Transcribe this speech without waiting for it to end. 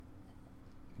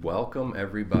Welcome,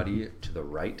 everybody, to the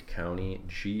Wright County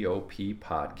GOP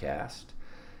podcast.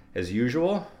 As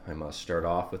usual, I must start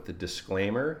off with the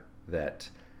disclaimer that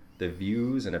the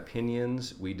views and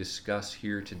opinions we discuss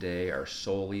here today are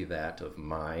solely that of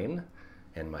mine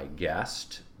and my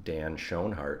guest, Dan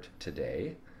Schonhardt,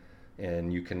 today.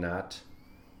 And you cannot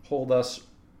hold us,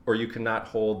 or you cannot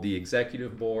hold the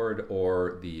Executive Board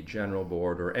or the General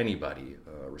Board or anybody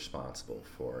responsible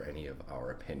for any of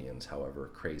our opinions,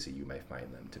 however crazy you may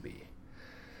find them to be.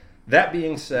 That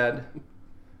being said,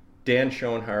 Dan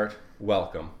Schonhardt,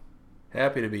 welcome.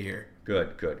 Happy to be here.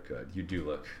 Good. You do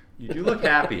look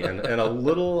happy and a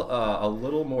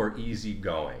little more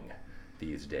easygoing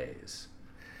these days.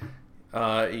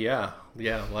 Yeah.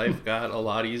 Life got a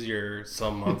lot easier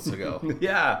some months ago.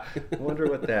 Yeah, I wonder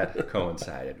what that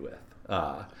coincided with.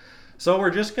 So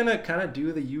we're just gonna kind of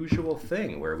do the usual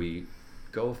thing where we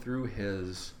go through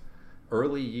his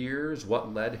early years,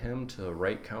 what led him to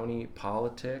Wright County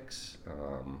politics.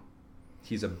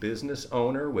 He's a business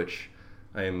owner, which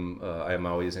I'm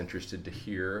always interested to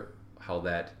hear how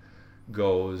that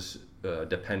goes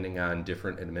depending on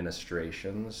different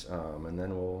administrations, and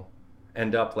then we'll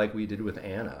end up like we did with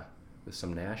Anna with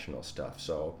some national stuff.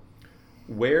 So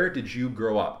where did you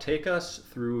grow up? Take us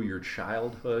through your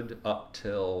childhood up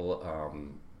till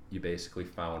you basically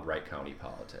found Wright County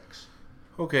politics.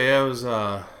 Okay, I was,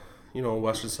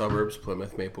 western suburbs,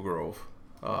 Plymouth, Maple Grove.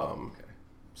 Okay.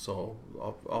 So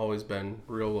I've always been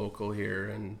real local here,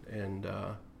 and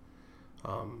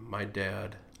my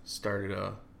dad started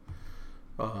a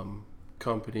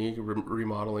company,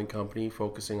 remodeling company,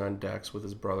 focusing on decks with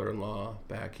his brother-in-law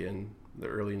back in the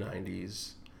early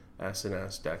 90s.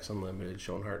 S&S, Decks Unlimited,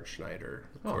 Schonhardt and Schneider.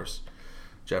 Of course,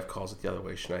 Jeff calls it the other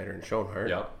way, Schneider and Schonhardt.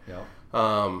 Yep.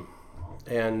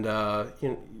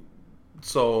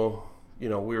 So we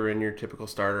were in your typical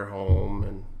starter home,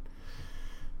 and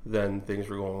then things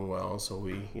were going well, so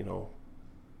we,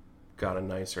 got a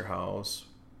nicer house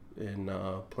in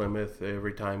Plymouth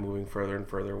every time, moving further and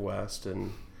further west,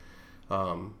 and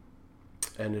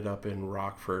ended up in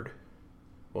Rockford,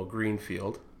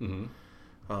 Greenfield.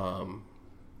 Mm-hmm.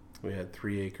 We had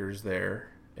 3 acres there,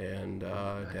 and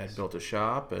Nice. Dad built a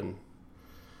shop, and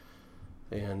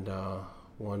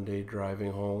one day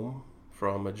driving home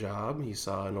from a job, he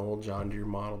saw an old John Deere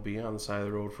Model B on the side of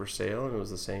the road for sale, and it was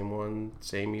the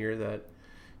same year that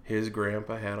his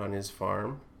grandpa had on his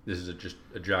farm. This is just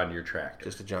a John Deere tractor.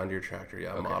 Just a John Deere tractor,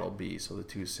 yeah, Okay. Model B, so the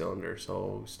 2-cylinder.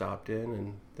 So we stopped in,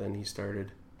 and then he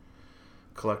started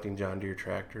collecting John Deere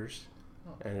tractors.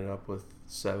 Ended up with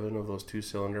 7 of those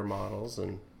 2-cylinder models,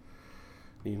 and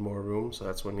need more room. So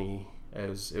that's when it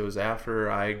was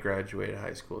after I graduated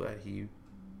high school that he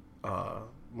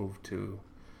moved to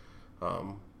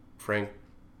Franklin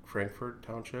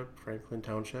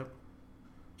Township,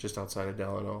 just outside of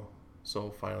Delano.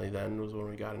 So finally then was when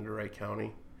we got into Wright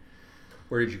County.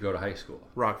 Where did you go to high school?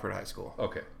 Rockford High School.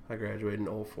 Okay. I graduated in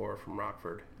 2004 from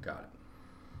Rockford. Got it.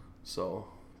 So,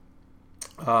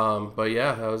 but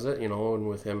yeah, that was it, and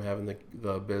with him having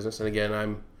the business, and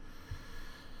again,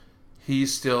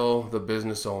 he's still the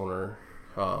business owner,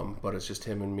 but it's just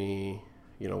him and me.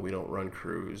 We don't run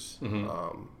crews.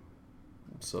 Mm-hmm.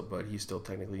 But he's still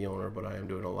technically the owner, but I am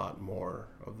doing a lot more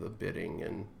of the bidding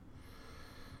and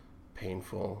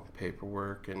painful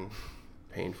paperwork and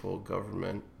painful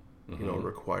government, Mm-hmm.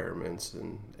 requirements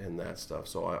and that stuff.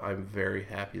 So I'm very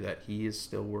happy that he is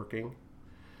still working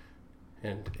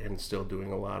and still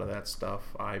doing a lot of that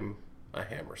stuff. I'm a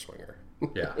hammer swinger.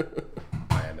 Yeah,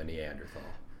 I am a Neanderthal.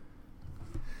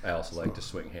 I also like to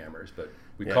swing hammers, but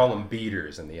we Yeah. call them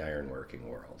beaters in the ironworking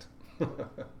world.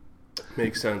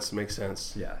 Makes sense.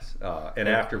 Yes, and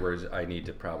afterwards I need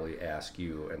to probably ask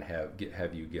you and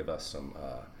have you give us some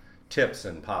tips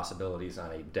and possibilities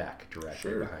on a deck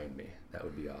directly Sure. behind me. That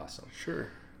would be awesome. Sure.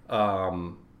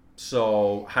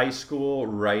 So high school,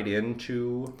 right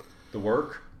into the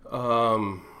work?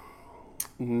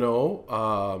 No.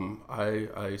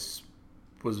 I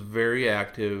was very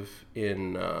active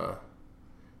in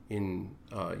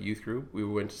youth group. We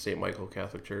went to St. Michael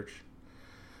Catholic Church,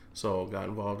 so got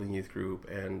involved in youth group,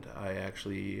 and I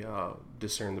actually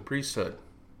discerned the priesthood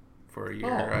for a year.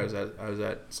 Oh. I was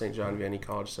at St. John Vianney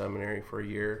College Seminary for a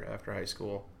year after high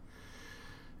school,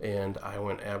 and I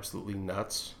went absolutely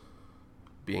nuts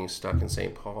being stuck in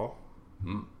St. Paul.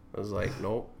 Mm. I was like,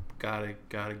 nope, gotta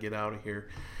get out of here.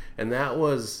 And that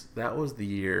was the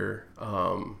year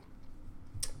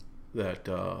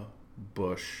that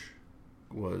Bush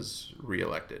was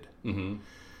reelected. Mm-hmm.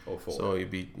 04. So you'd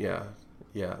be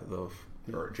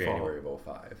or January of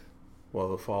 05. Well,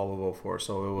 the fall of 04.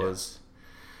 So it was.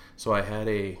 So I had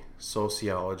a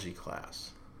sociology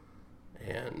class,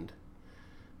 And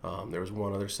there was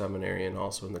one other seminarian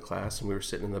also in the class, and we were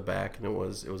sitting in the back, and it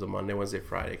was a Monday, Wednesday,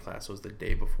 Friday class. It was the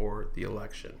day before the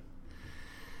election.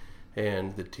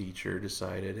 And the teacher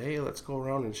decided, hey, let's go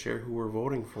around and share who we're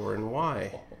voting for and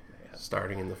why. Oh,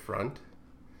 starting in the front.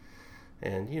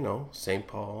 And, St.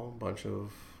 Paul, a bunch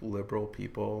of liberal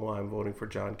people. I'm voting for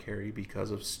John Kerry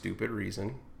because of stupid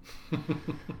reason.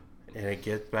 And it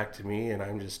gets back to me, and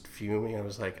I'm just fuming. I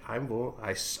was like, I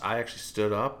actually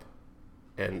stood up,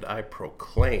 and I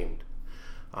proclaimed,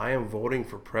 I am voting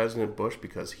for President Bush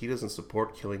because he doesn't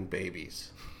support killing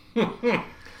babies.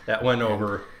 That went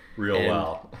over real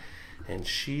well. And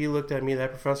she looked at me, that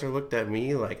professor looked at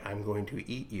me like, I'm going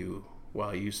to eat you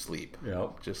while you sleep.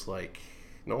 Yep. Just like,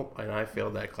 nope. And I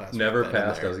failed that class. Never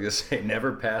passed. I was going to say,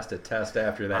 never passed a test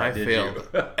after that, I failed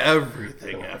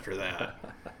everything after that.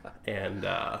 And,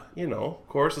 of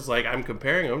course, it's like I'm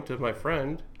comparing him to my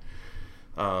friend,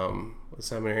 a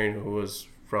seminarian who was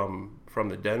from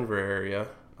the Denver area.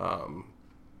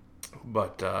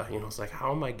 But it's like,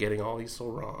 how am I getting all these so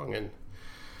wrong? And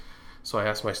so I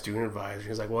asked my student advisor.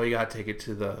 He's like, well, you got to take it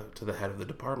to the head of the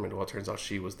department. Well, it turns out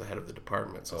she was the head of the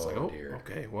department. So I was like, dear.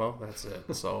 Okay, well, that's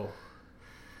it. So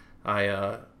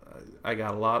I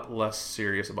got a lot less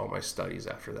serious about my studies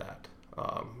after that.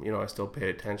 I still paid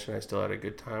attention. I still had a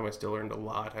good time. I still learned a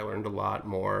lot. I learned a lot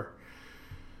more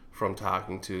from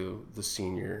talking to the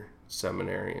senior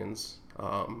seminarians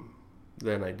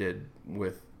than I did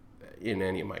in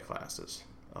any of my classes.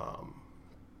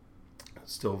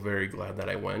 Still very glad that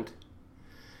I went.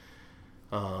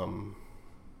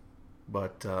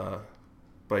 But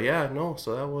yeah, no.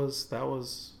 So that was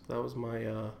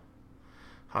my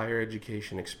higher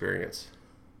education experience.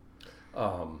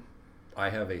 I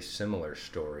have a similar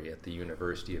story at the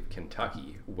University of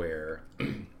Kentucky where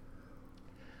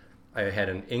I had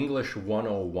an English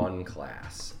 101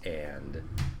 class, and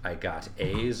I got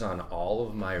A's on all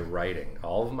of my writing,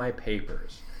 all of my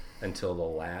papers, until the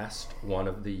last one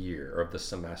of the year, or of the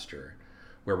semester,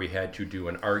 where we had to do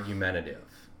an argumentative.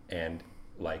 And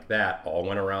like that, all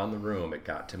went around the room. It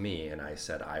got to me, and I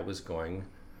said I was going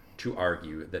to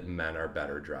argue that men are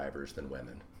better drivers than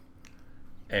women.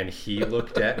 And he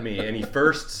looked at me, and he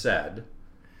first said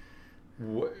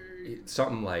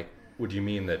something like, would you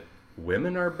mean that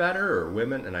women are better, or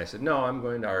women? And I said, no, I'm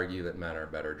going to argue that men are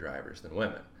better drivers than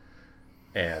women.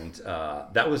 And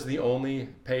that was the only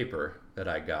paper that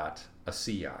I got a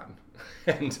C on.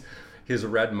 And his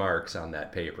red marks on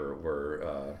that paper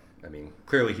were,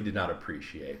 clearly he did not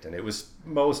appreciate. And it was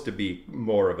supposed to be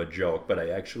more of a joke, but I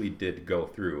actually did go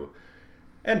through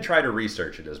and try to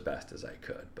research it as best as I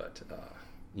could. But,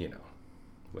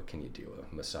 what can you do?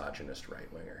 A misogynist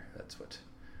right-winger. That's what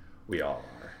we all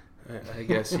are. I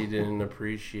guess he didn't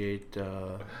appreciate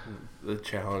the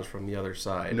challenge from the other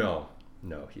side. No,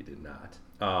 he did not.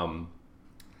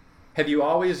 Have you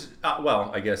always,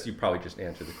 I guess you probably just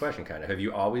answered the question kind of. Have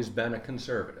you always been a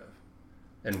conservative?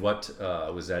 And what,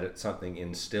 was that something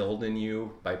instilled in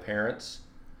you by parents?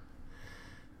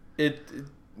 It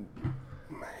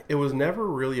was never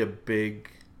really a big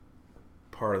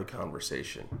part of the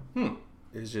conversation.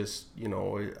 It's just,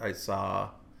 I saw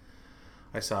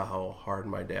how hard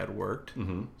my dad worked,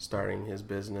 starting his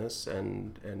business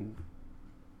and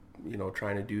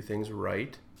trying to do things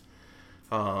right.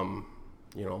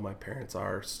 My parents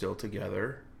are still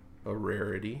together, a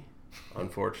rarity,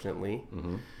 unfortunately.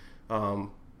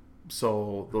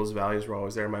 So those values were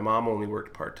always there. My mom only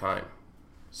worked part-time,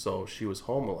 so she was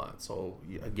home a lot. So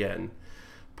again,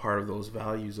 part of those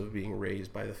values of being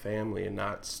raised by the family and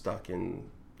not stuck in,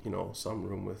 some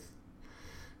room with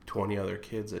 20 other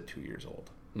kids at 2 years old.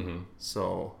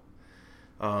 So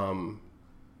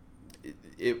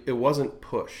it wasn't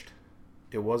pushed.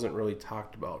 It wasn't really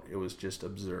talked about. It was just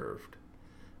observed.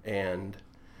 And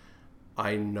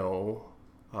I know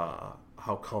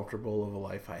how comfortable of a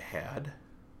life I had.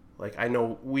 Like, I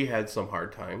know we had some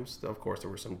hard times. Of course, there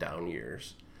were some down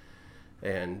years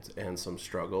and some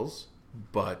struggles.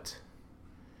 But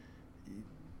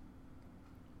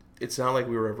it's not like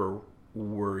we were ever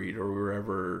worried or we were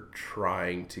ever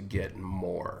trying to get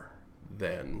more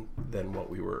than what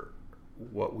we were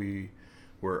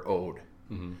owed.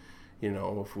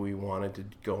 If we wanted to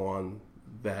go on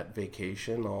that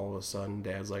vacation, all of a sudden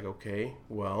Dad's like, okay,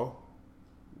 well,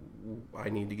 I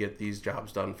need to get these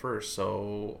jobs done first,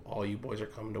 so all you boys are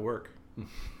coming to work.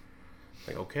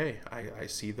 Like, okay, I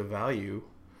see the value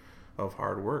of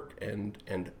hard work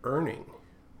and earning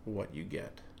what you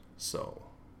get. So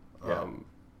the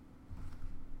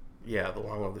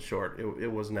long of the short,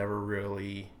 it was never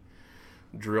really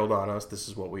drilled on us, this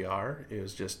is what we are. It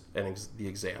was just the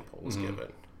example was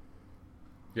given.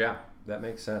 Yeah, that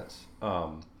makes sense.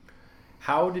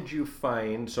 How did you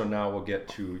find, so now we'll get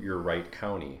to your Wright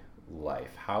County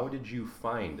life. How did you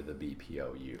find the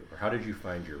BPOU? Or how did you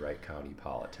find your Wright County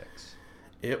politics?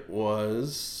 It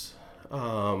was,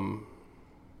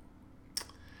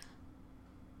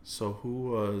 so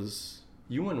who was...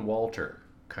 You and Walter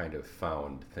kind of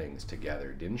found things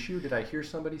together, didn't you? Did I hear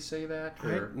somebody say that?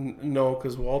 No,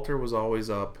 because Walter was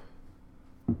always up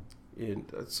in...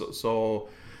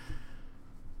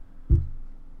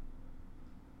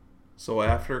 So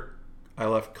after I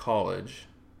left college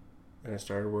and I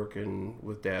started working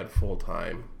with Dad full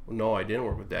time. No, I didn't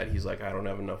work with Dad. He's like, I don't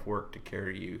have enough work to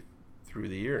carry you through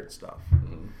the year and stuff.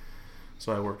 Mm-hmm.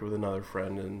 So I worked with another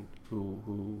friend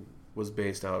who was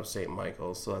based out of St.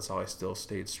 Michael's. So that's how I still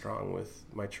stayed strong with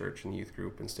my church and youth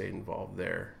group and stayed involved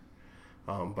there.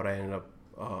 But I ended up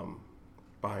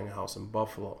buying a house in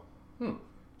Buffalo,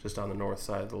 just on the north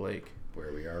side of the lake.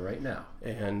 Where we are right now.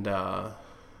 And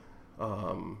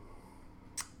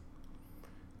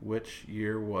which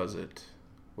year was it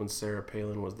when Sarah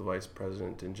Palin was the vice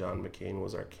president and John McCain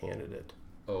was our candidate?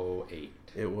 2008.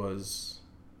 It was...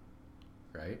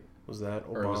 Right? Was that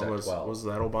Obama's, or was that 12? Was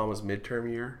that Obama's midterm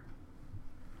year?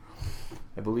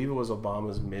 I believe it was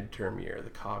Obama's midterm year, the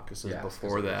caucuses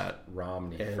before that.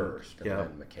 Romney first, and then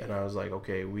McCain. And I was like,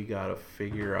 okay, we got to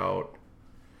figure out...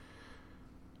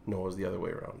 No, it was the other way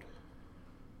around.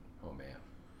 Oh, man.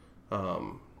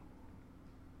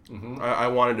 I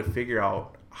wanted to figure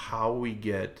out how we're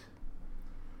getting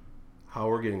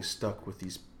stuck with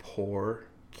these poor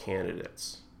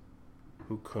candidates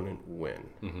who couldn't win.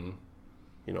 Mm-hmm.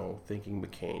 You know, thinking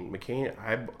McCain,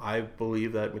 I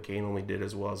believe that McCain only did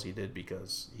as well as he did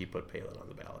because he put Palin on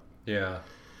the ballot. Yeah.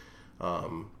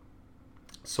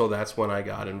 So that's when I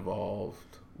got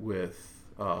involved with,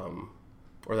 or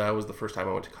that was the first time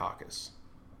I went to caucus.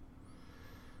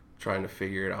 Trying to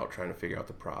figure out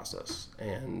the process.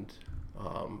 And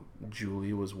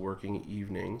Julie was working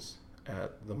evenings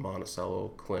at the Monticello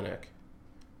Clinic.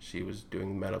 She was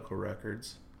doing medical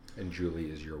records. And Julie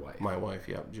is your wife? My wife,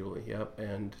 yep, Julie, yep.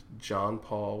 And John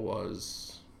Paul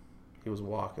was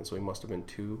walking, so he must have been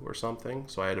 2 or something,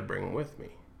 so I had to bring him with me.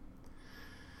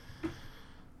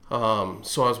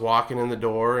 So I was walking in the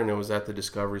door, and it was at the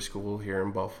Discovery School here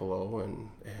in Buffalo,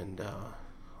 and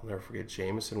I'll never forget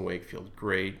Jameson Wakefield,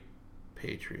 great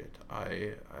patriot.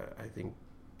 I think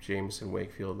Jameson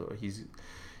Wakefield,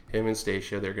 him and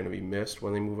Stacia, they're going to be missed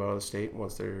when they move out of the state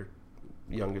once their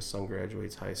youngest son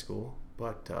graduates high school.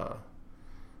 But a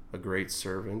great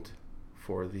servant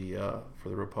for the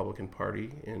Republican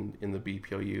Party in the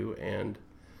BPOU, and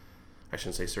I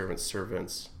shouldn't say servants for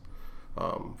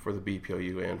the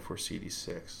BPOU and for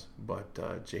CD6.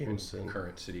 But Jameson,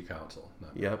 current city council.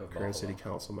 Current city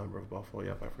council member of Buffalo.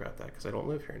 Yep, I forgot that because I don't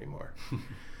live here anymore.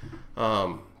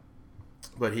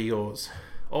 But he goes,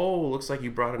 "Oh, looks like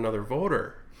you brought another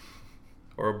voter,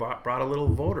 or brought a little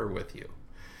voter with you."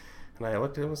 And I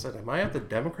looked at him and said, "Am I at the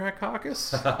Democrat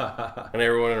caucus?" And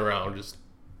everyone around just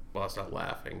bust out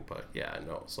laughing. But yeah,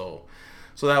 no. So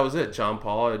that was it. John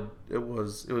Paul. It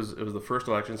was the first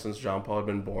election since John Paul had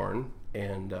been born,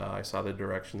 and I saw the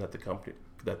direction that the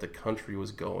country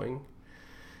was going,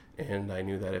 and I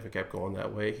knew that if it kept going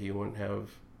that way, he wouldn't have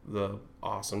the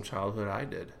awesome childhood I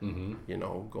did. Mm-hmm. You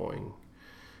know, going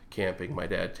camping. My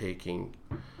dad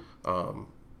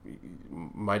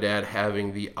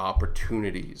having the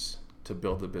opportunities to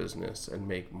build a business and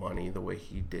make money the way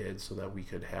he did so that we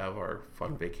could have our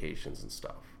fun vacations and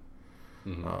stuff.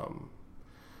 Mm-hmm.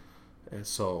 And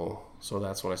so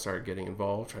that's when I started getting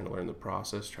involved, trying to learn the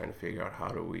process, trying to figure out how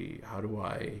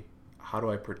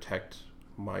do I protect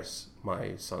my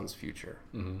son's future.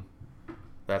 Mm-hmm.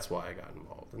 That's why I got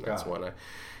involved. And that's when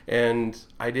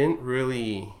I didn't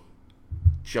really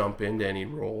jump into any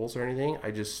roles or anything. I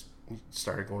just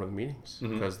started going to the meetings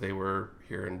because they were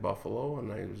here in Buffalo,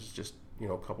 and I was just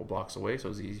a couple blocks away, so it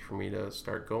was easy for me to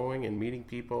start going and meeting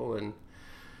people and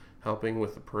helping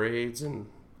with the parades and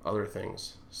other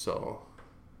things. So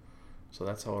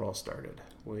that's how it all started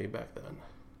way back then.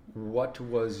 What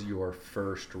was your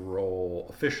first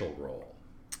official role?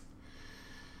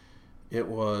 It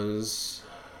was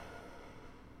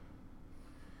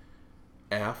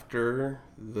after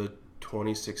the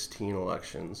 2016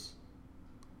 elections.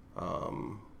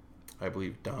 I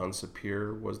believe Don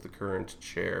Sapir was the current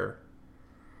chair.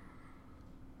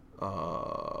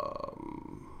 I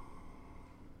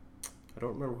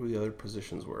don't remember who the other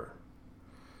positions were,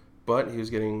 but he was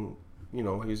getting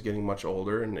much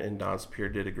older, and Don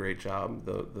Sapir did a great job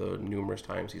the numerous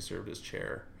times he served as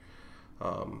chair.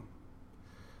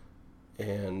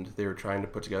 And they were trying to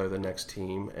put together the next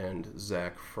team, and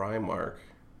Zach Freimark,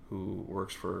 who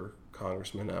works for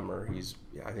Congressman Emmer.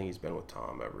 I think he's been with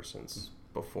Tom ever since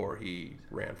before he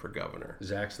ran for governor.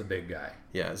 Zach's the big guy.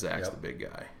 Yeah, Zach's the big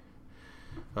guy.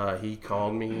 He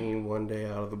called me one day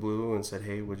out of the blue and said,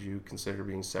 "Hey, would you consider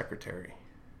being secretary?"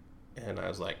 And I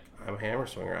was like, "I'm a hammer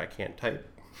swinger. I can't type."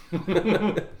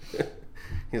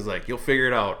 He's like, "You'll figure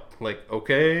it out." Like,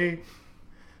 okay,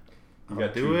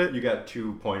 I'll do it. You got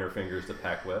 2 pointer fingers to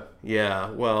peck with. Yeah.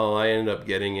 Well, I ended up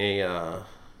getting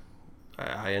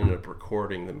I ended up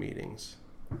recording the meetings.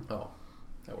 Oh,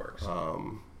 that works.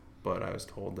 But I was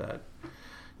told that,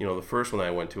 the first one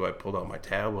I went to, I pulled out my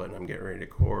tablet and I'm getting ready to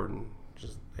record,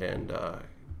 and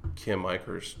Kim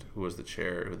Eichhorst, who was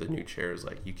the new chair, is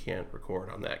like, "You can't record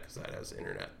on that because that has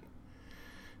internet,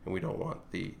 and we don't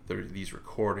want these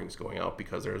recordings going out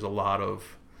because there's a lot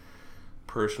of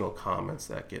personal comments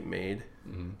that get made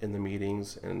in the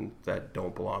meetings and that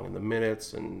don't belong in the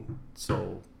minutes, and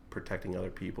so protecting other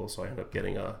people." So I ended up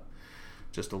getting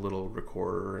just a little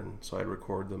recorder, and so I'd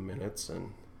record the minutes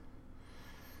and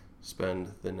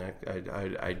spend the next.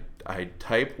 I'd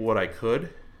type what I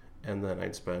could, and then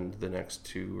I'd spend the next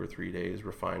 2 or 3 days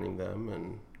refining them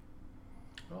and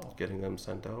getting them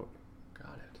sent out.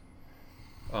 Got it.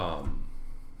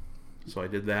 So I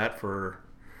did that for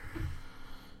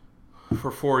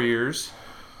 4 years.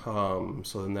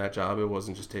 So in that job, it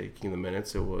wasn't just taking the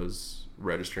minutes; it was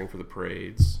registering for the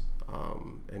parades,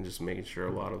 and just making sure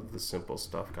a lot of the simple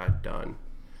stuff got done.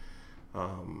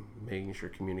 Making sure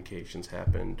communications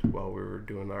happened while we were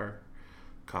doing our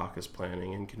caucus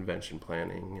planning and convention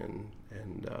planning,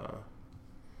 and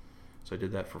so I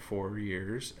did that for 4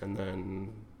 years, and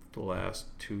then the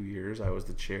last 2 years I was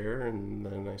the chair, and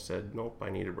then I said, "Nope, I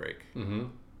need a break." Mm-hmm.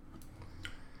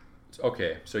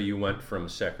 Okay, so you went from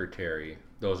secretary.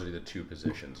 Those are the 2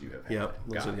 positions you have had. Yep,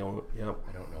 those are the only. Yep.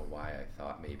 I don't know why I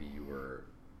thought maybe you were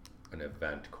an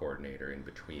event coordinator in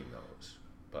between those,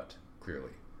 but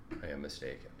clearly I am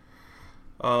mistaken.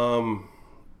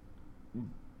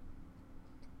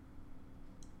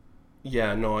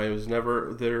 Yeah, no, I was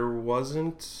never. There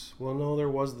wasn't. Well, no, there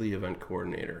was the event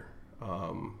coordinator.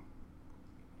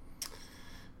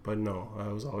 But no, I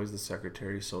was always the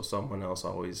secretary, so someone else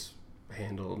always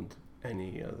handled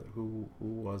any other. Who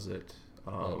was it?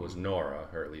 Well, it was Nora,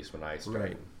 or at least when I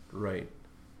started. Right.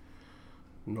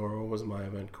 Nora was my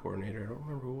event coordinator. I don't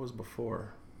remember who was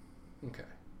before. Okay.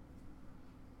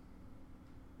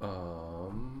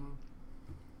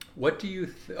 What do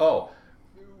you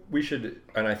we should,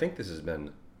 and I think this has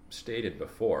been stated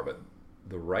before, but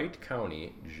the Wright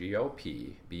County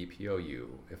GOP, BPOU,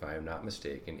 if I am not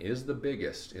mistaken, is the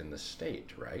biggest in the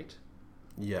state, right?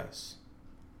 Yes,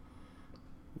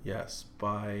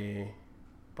 by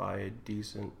a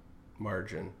decent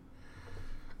margin.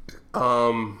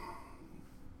 I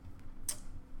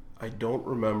don't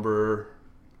remember.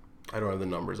 I don't have the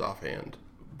numbers offhand,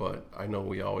 but I know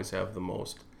we always have the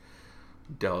most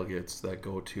delegates that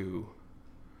go to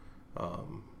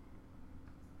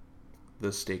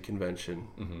the state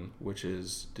convention, which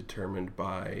is determined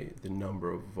by the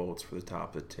number of votes for the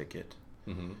top of the ticket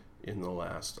in the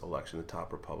last election, the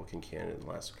top Republican candidate in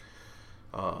the last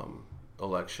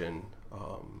election.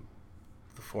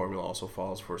 The formula also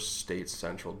follows for state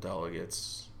central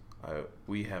delegates.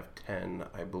 We have 10,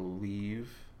 I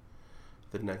believe.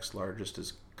 The next largest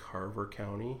is Carver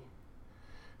County.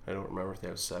 I don't remember if they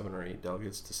have 7 or 8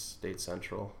 delegates to state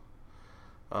central.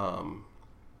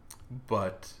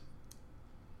 But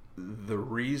the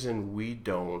reason we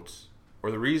don't, or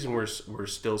the reason we're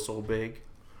still so big,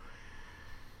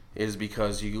 is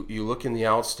because you look in the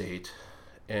outstate,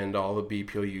 and all the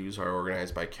BPOUs are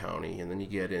organized by county, and then you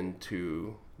get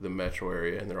into the metro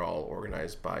area, and they're all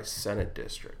organized by Senate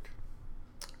district.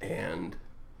 And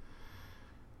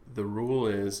the rule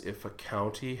is, if a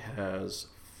county has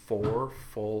 4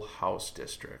 full House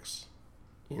districts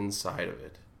inside of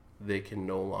it, they can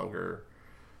no longer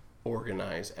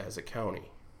organize as a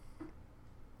county.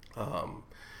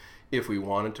 If we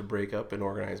wanted to break up and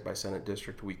organize by Senate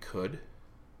district, we could.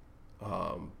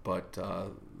 But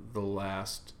the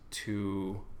last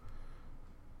 2,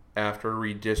 after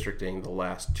redistricting the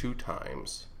last 2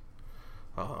 times,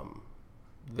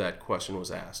 that question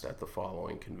was asked at the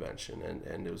following convention,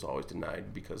 and it was always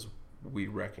denied because we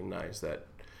recognize that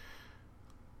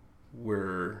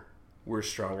we're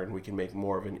stronger and we can make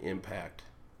more of an impact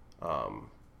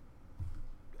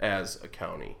as a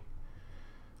county.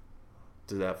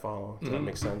 Does that follow? Does that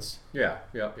make sense? Yeah.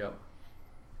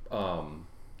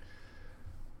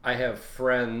 I have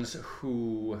friends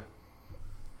who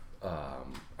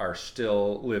are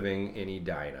still living in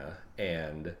Edina,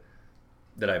 and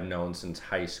that I've known since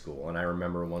high school, and I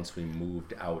remember once we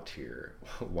moved out here,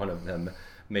 one of them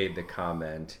made the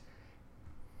comment,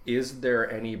 is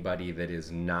there anybody that is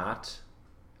not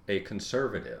a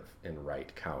conservative in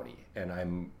Wright County?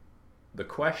 And the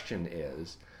question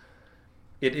is,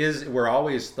 we're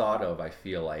always thought of, I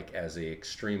feel like, as a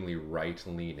extremely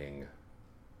right-leaning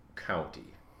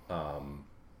county.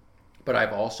 But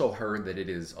I've also heard that it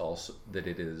is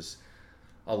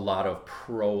a lot of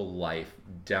pro-life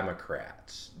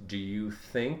Democrats. Do you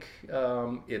think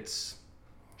it's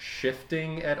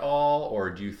shifting at all, or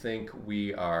do you think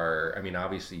we are? I mean,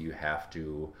 obviously you have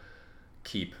to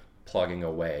keep plugging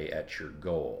away at your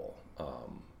goal.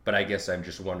 But I guess I'm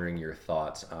just wondering your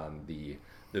thoughts on the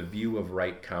view of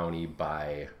Wright County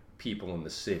by people in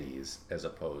the cities, as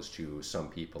opposed to some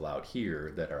people out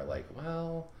here that are like,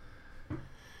 well...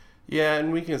 Yeah,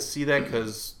 and we can see that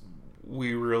because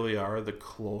we really are the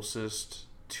closest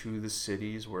to the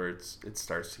cities where it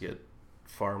starts to get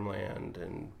farmland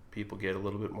and people get a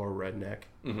little bit more redneck.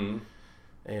 Mm-hmm.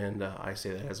 And I say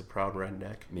that as a proud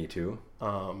redneck. Me too.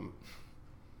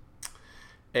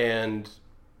 And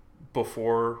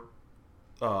before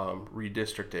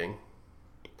redistricting,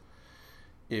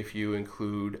 if you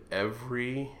include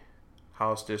every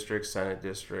House district, Senate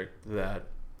district that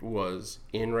was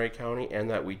in Wright County and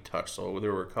that we touched, so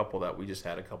there were a couple that we just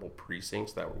had a couple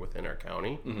precincts that were within our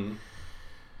county. Mm-hmm.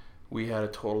 We had a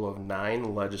total of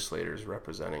 9 legislators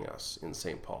representing us in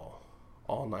St. Paul.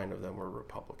 All 9 of them were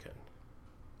Republican.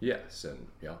 Yes, and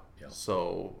yeah.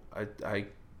 So I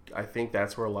think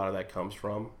that's where a lot of that comes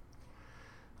from.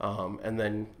 And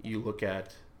then you look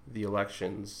at the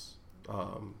elections.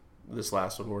 This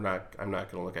last one, I'm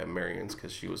not going to look at Marion's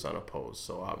because she was unopposed.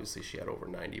 So obviously she had over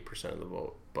 90% of the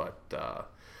vote. But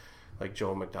like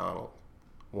Joe McDonald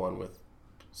won with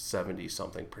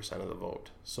 70-something% of the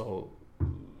vote. So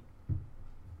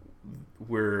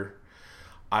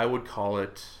I would call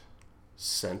it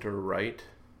center right.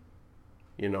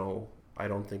 You know, I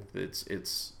don't think that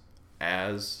it's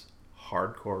as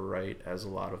hardcore right as a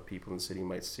lot of people in the city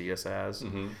might see us as.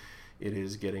 Mm-hmm. It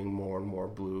is getting more and more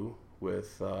blue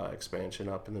with expansion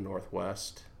up in the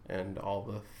Northwest and all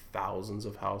the thousands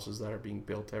of houses that are being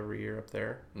built every year up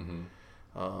there. Mm-hmm.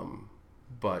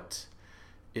 But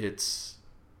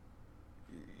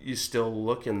you still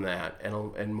look in that,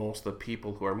 and most of the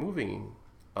people who are moving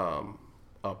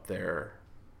up there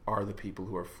are the people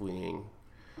who are fleeing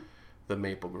the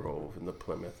Maple Grove and the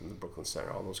Plymouth and the Brooklyn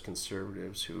Center, all those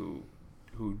conservatives who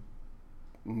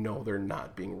know they're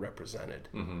not being represented.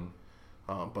 Mm-hmm.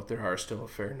 But there are still a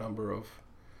fair number of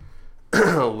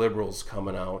liberals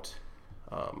coming out.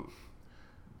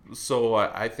 So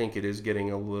I think it is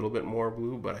getting a little bit more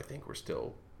blue, but I think we're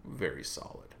still very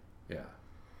solid. Yeah.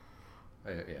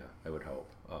 I would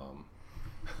hope.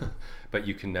 But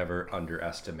you can never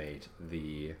underestimate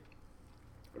the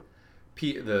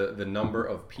number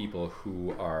of people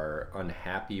who are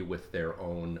unhappy with their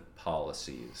own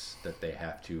policies that they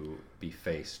have to be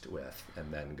faced with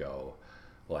and then go,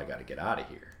 well, I got to get out of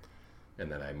here. And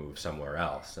then I move somewhere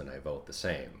else and I vote the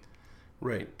same.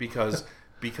 Right, because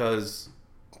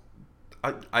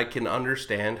I can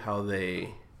understand how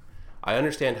they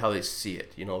see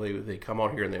it. You know, they come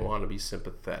out here and they want to be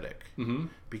sympathetic. Mm-hmm.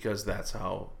 Because that's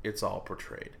how it's all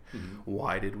portrayed. Mm-hmm.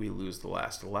 Why did we lose the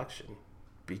last election?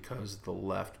 Because the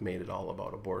left made it all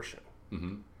about abortion.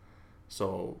 Mm-hmm.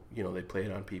 So, you know, they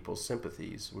played on people's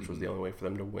sympathies, which was the only way for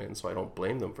them to win. So I don't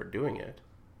blame them for doing it,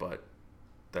 but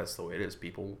that's the way it is.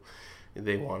 People,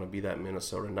 they want to be that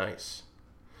Minnesota nice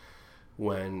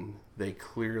when they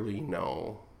clearly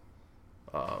know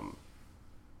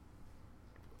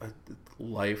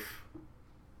life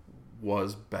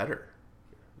was better.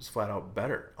 It was flat out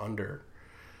better under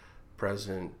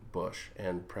President Bush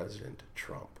and President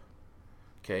Trump.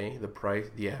 Okay,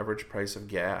 the average price of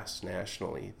gas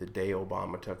nationally the day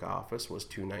Obama took office was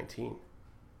 $2.19.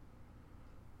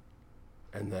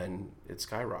 And then it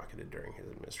skyrocketed during his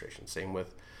administration. Same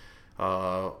with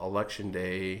election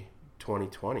day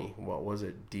 2020. What was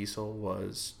it? Diesel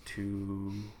was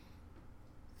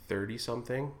 $2.30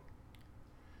 something.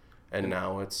 And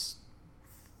now it's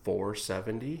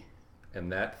 $4.70.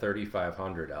 And that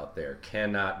 3,500 out there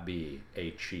cannot be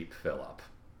a cheap fill-up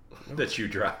that you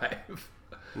drive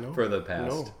for the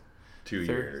past 2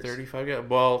 years. 35.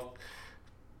 Well,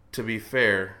 to be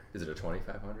fair, is it a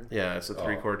 2,500? Yeah, it's a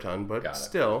 3/4 ton, but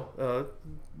still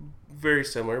very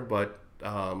similar. But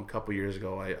a couple years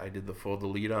ago, I did the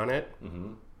lead on it.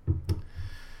 Mm-hmm.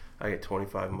 I get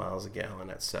 25 miles a gallon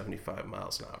at 75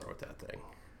 miles an hour with that thing.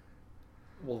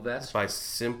 Well, that's by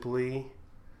simply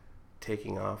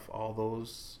taking off all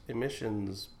those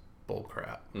emissions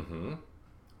bullcrap. Mm-hmm.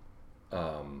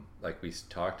 like we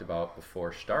talked about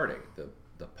before starting,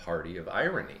 the party of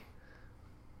irony.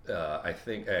 I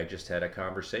think I just had a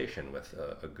conversation with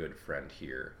a good friend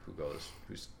here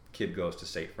whose kid goes to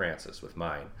St. Francis with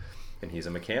mine, and he's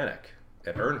a mechanic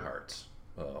at Earnhardt's.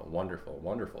 Wonderful,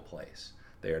 wonderful place.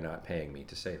 They are not paying me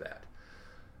to say that.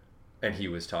 And he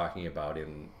was talking about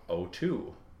in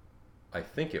 '02, I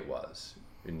think it was,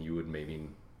 and you would maybe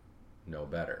know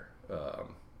better,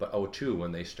 but '02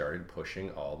 when they started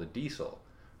pushing all the diesel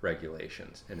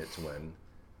regulations, and it's when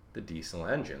the diesel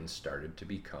engines started to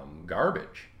become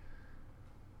garbage,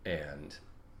 and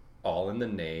all in the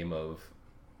name of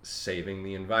saving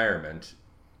the environment,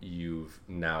 you've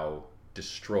now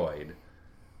destroyed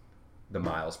the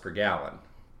miles per gallon.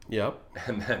 Yep.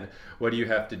 And then what do you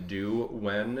have to do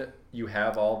when you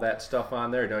have all that stuff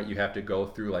on there? Don't you have to go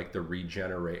through like the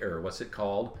regenerator, what's it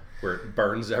called, where it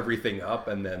burns everything up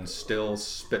and then still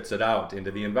spits it out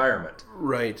into the environment?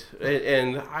 Right.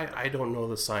 And I don't know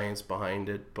the science behind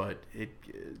it, but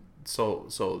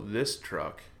so this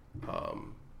truck,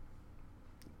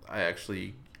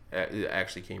 it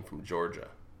actually came from Georgia.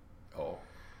 Oh.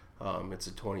 It's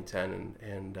a 2010,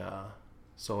 and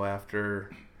so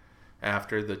after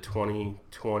the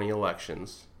 2020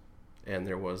 elections, and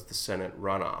there was the Senate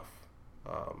runoff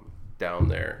down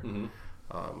there,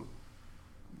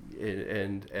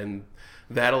 and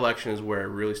that election is where I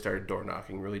really started door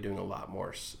knocking, really doing a lot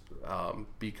more,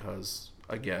 because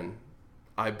again,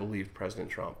 I believed President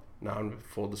Trump. Now, in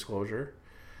full disclosure,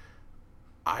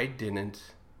 I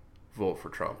didn't vote for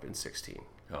Trump in 2016.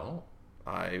 Oh.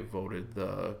 I voted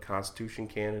the Constitution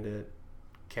candidate,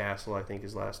 Castle, I think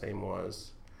his last name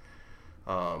was,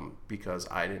 because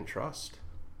I didn't trust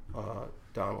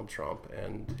Donald Trump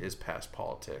and his past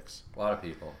politics. A lot of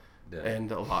people did.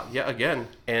 And a lot, yeah, again.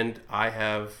 And I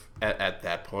have, at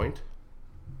that point,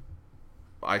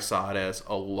 I saw it as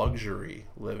a luxury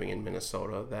living in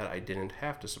Minnesota that I didn't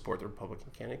have to support the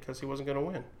Republican candidate because he wasn't going to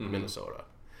win Minnesota.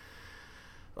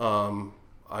 I'm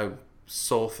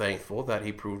so thankful that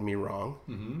he proved me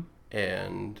wrong,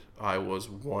 and I was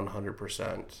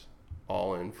 100%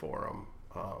 all in for him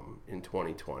in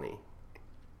 2020,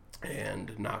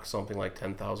 and knocked something like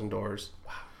 10,000 doors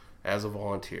as a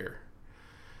volunteer.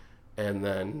 And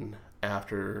then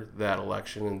after that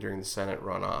election and during the Senate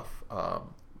runoff,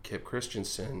 Kip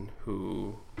Christensen,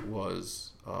 who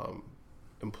was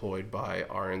employed by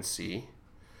RNC,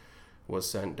 was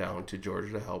sent down to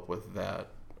Georgia to help with that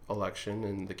election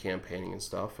and the campaigning and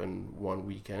stuff. And one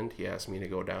weekend he asked me to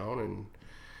go down, and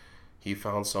he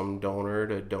found some donor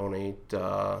to donate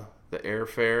the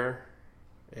airfare,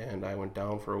 and I went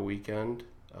down for a weekend,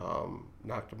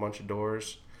 knocked a bunch of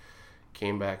doors,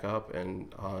 came back up,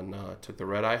 and took the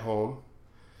red eye home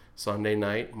Sunday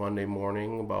night. Monday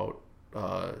morning about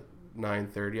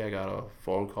 9:30 I got a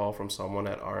phone call from someone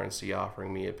at RNC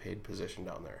offering me a paid position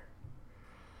down there.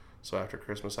 So after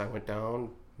Christmas I went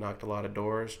down, knocked a lot of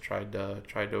doors, tried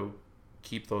to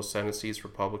keep those Senate seats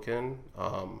Republican,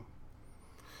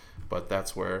 but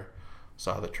that's where I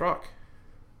saw the truck,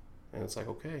 and it's like,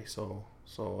 okay, so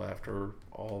after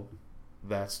all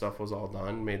that stuff was all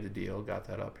done, made the deal, got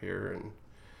that up here,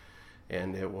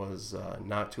 and it was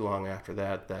not too long after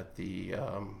that the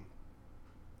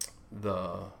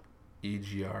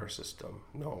EGR system,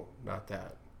 no, not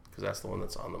that, because that's the one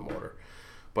that's on the motor,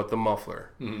 but the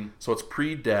muffler. So it's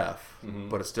pre-def,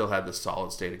 but it still had the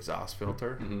solid state exhaust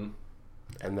filter,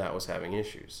 and that was having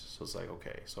issues. So it's like,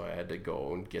 okay, so I had to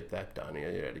go and get that done. I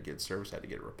had to get service, I had to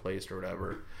get it replaced or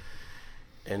whatever,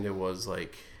 and it was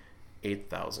like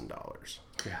 $8,000.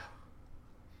 Yeah.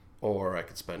 Or I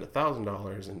could spend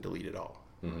 $1,000 and delete it all.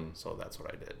 So that's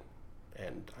what I did,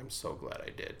 and I'm so glad I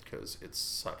did, because it's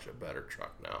such a better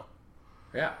truck now.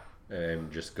 Yeah,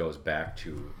 and just goes back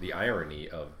to the irony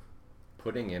of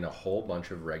putting in a whole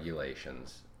bunch of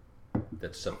regulations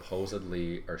that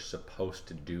supposedly are supposed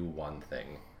to do one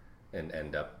thing and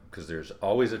end up, because there's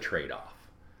always a trade-off.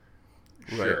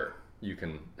 Sure, right.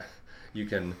 You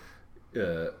can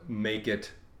make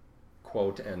it,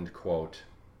 quote end quote,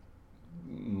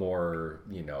 more,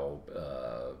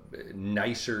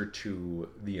 nicer to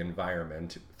the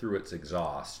environment through its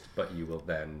exhaust, but you will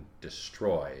then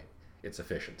destroy its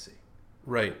efficiency.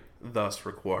 Right, thus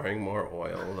requiring more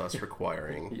oil, thus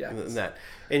requiring yes. that.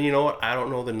 And you know what? I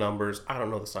don't know the numbers. I don't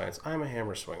know the science. I'm a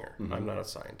hammer swinger. I'm not a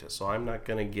scientist, so I'm not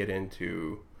going to get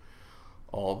into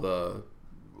all the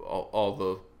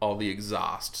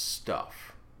exhaust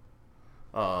stuff.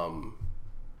 But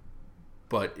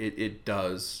it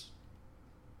does.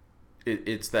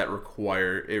 It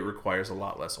requires a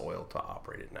lot less oil to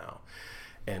operate it now,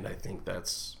 and I think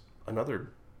that's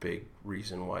another big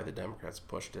reason why the Democrats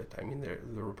pushed it. I mean,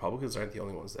 the Republicans aren't the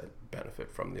only ones that benefit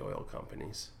from the oil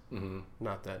companies. Mm-hmm.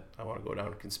 Not that I want to go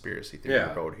down a conspiracy theory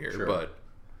road here, sure. But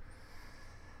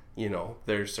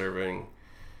they're serving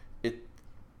it.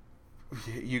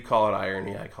 You call it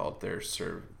irony, I call it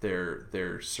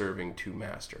they're serving two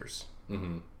masters.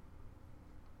 Mm-hmm.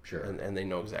 Sure, and they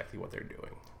know exactly what they're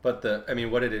doing. But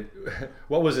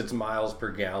what was its miles per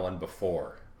gallon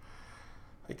before?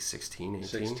 Like 16, 18?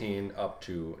 16 up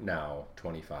to now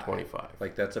 25. 25.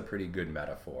 Like, that's a pretty good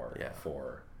metaphor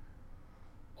for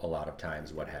a lot of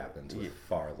times what happens with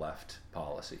far left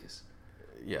policies.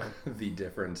 Yeah. The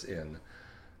difference in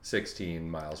 16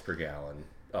 miles per gallon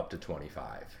up to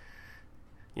 25.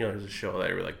 There's a show that I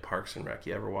really like, Parks and Rec.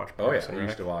 You ever watch Parks and Rec? I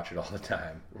used to watch it all the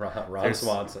time. Ron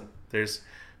Swanson. There's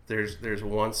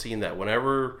one scene that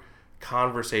whenever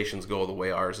conversations go the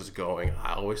way ours is going,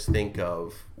 I always think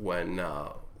of when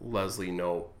Leslie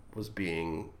Knope was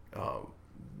being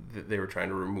they were trying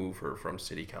to remove her from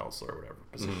city council or whatever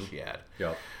position she had.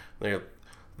 Yep.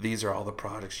 These are all the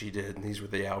projects she did, and these were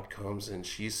the outcomes, and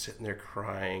she's sitting there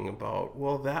crying about,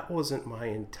 well, that wasn't my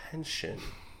intention.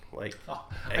 Like,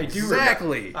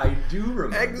 exactly. I do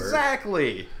remember.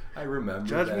 Exactly. I remember.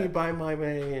 Judge me by my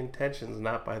intentions,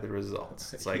 not by the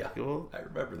results. It's like, well, I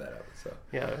remember that episode.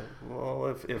 Yeah.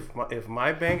 Well, if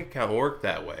my bank account worked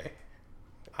that way,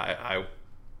 I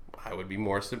would be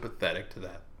more sympathetic to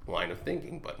that line of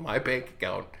thinking. But my bank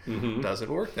account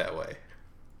doesn't work that way.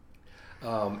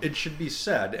 It should be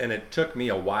said, and it took me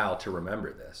a while to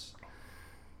remember this.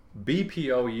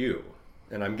 BPOU,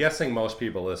 and I'm guessing most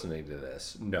people listening to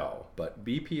this know, but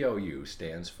BPOU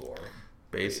stands for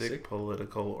Basic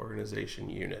Political Organization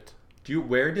Unit.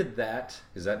 Where did that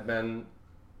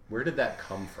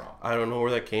come from? I don't know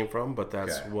where that came from, but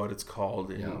that's what it's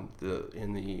called in the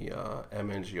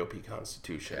MNGOP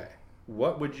Constitution. Okay.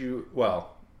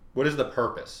 What is the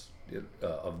purpose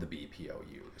of the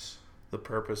BPOUs? The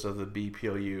purpose of the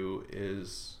BPOU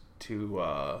is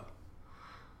to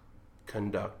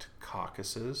conduct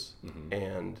caucuses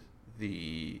and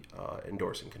the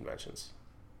endorsing conventions.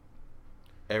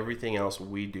 Everything else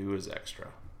we do is extra.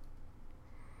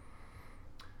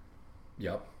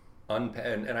 Yep.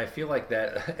 And I feel like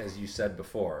that, as you said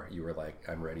before, you were like,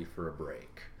 I'm ready for a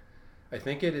break. I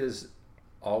think it is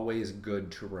always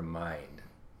good to remind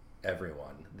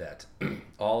everyone that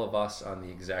all of us on the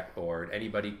exec board,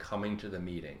 anybody coming to the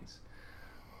meetings,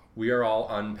 we are all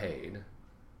unpaid,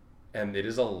 and it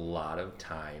is a lot of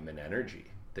time and energy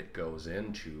that goes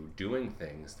into doing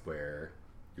things where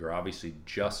you're obviously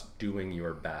just doing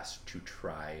your best to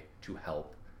try to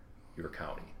help your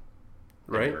county,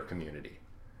 and your community.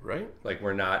 Right. Like,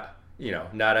 we're not,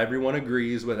 not everyone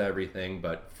agrees with everything,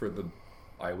 but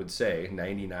I would say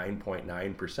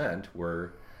 99.9%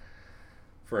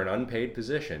 for an unpaid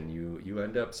position, you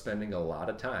end up spending a lot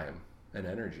of time and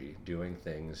energy doing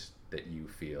things that you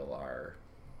feel are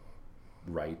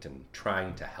right and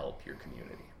trying to help your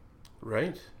community.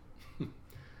 Right.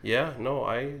 Yeah, no,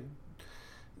 I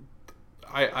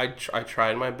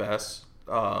tried my best.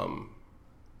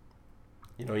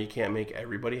 You can't make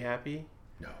everybody happy.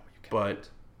 No, you can't. But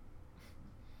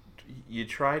you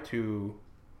try to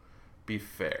be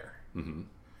fair. Mm-hmm.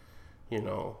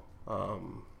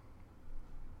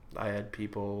 I had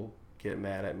people get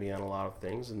mad at me on a lot of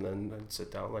things, and then I'd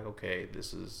sit down like, okay,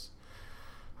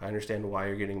 I understand why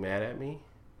you're getting mad at me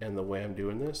and the way I'm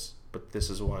doing this, but this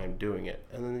is why I'm doing it.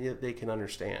 And then they can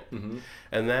understand. Mm-hmm.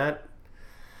 And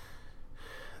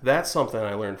that's something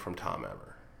I learned from Tom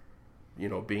Emmer.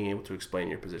 Being able to explain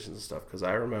your positions and stuff. Because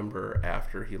I remember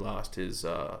after he lost his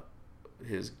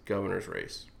governor's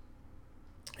race,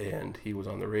 and he was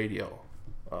on the radio.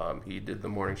 He did the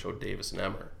morning show Davis and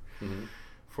Emmer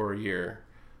for a year.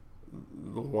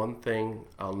 The one thing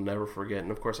I'll never forget,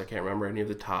 and of course I can't remember any of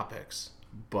the topics,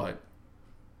 but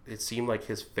it seemed like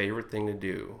his favorite thing to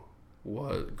do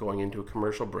was going into a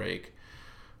commercial break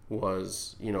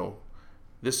was,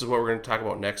 this is what we're going to talk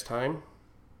about next time,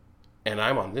 and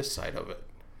I'm on this side of it.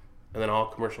 And then all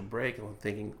commercial break, and I'm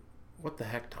thinking, what the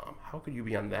heck, Tom? How could you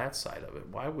be on that side of it?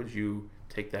 Why would you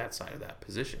take that side of that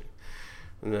position?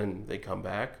 And then they come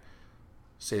back,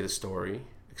 say the story,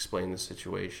 explain the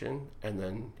situation, and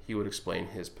then he would explain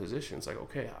his position. It's like,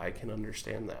 okay, I can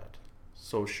understand that.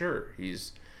 So sure,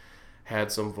 he's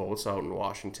had some votes out in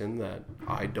Washington that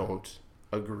I don't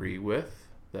agree with,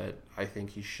 that I think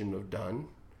he shouldn't have done.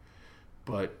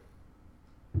 But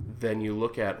then you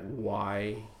look at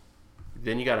why,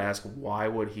 then you got to ask, why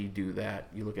would he do that?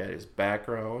 You look at his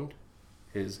background,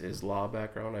 his law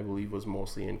background, I believe, was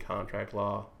mostly in contract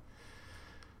law.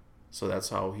 So that's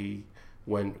how he,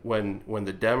 when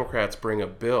the Democrats bring a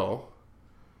bill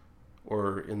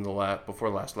or in the before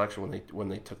the last election when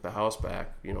they took the House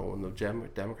back, when the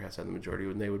Democrats had the majority,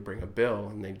 when they would bring a bill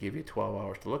and they'd give you 12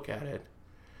 hours to look at it.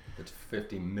 It's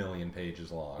 50 million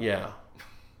pages long. Yeah.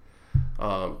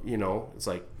 It's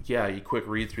like, yeah, you quick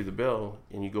read through the bill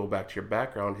and you go back to your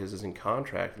background. His is in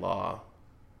contract law.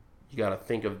 You got to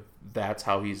think of that's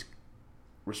how he's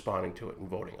responding to it and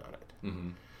voting on it. Mm-hmm.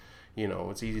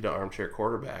 It's easy to armchair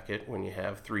quarterback it when you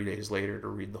have 3 days later to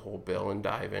read the whole bill and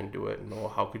dive into it. And,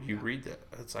 how could you read that?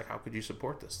 It's like, how could you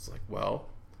support this? It's like, well,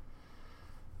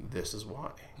 this is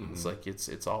why. Mm-hmm. It's like,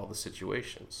 it's all the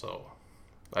situation. So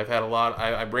I've had a lot.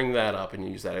 I bring that up and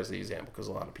use that as the example because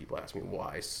a lot of people ask me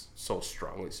why I so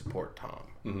strongly support Tom.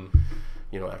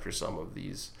 Mm-hmm. After some of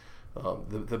these,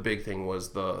 the big thing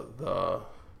was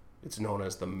it's known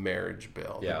as the marriage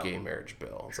bill, the gay marriage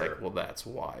bill. It's like, well, that's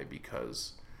why,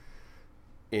 because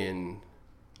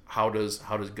how does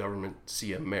government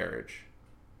see a marriage?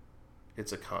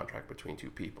 It's a contract between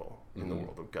two people in the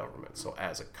world of government. So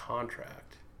as a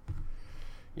contract,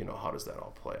 how does that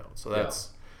all play out? So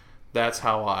that's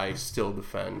how I still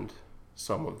defend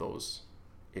some of those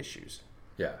issues.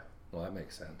 Yeah, well, that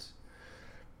makes sense.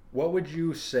 What would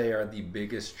you say are the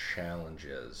biggest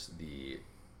challenges the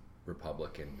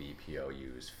Republican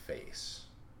BPOUs face?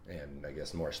 And I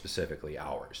guess more specifically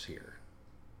ours here.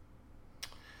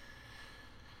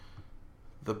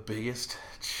 The biggest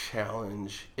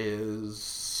challenge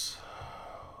is,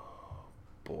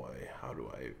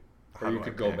 Or you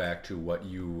could go back to what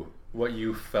you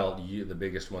felt the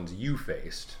biggest ones you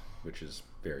faced, which is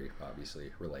very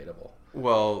obviously relatable.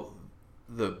 Well,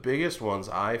 the biggest ones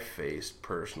I faced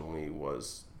personally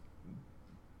was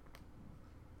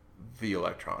the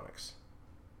electronics,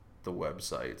 the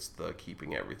websites, the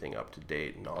keeping everything up to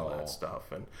date and all that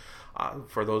stuff. And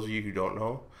for those of you who don't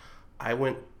know, I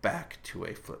went back to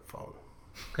a flip phone.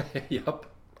 Yep.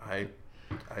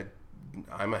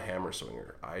 I'm a hammer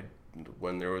swinger.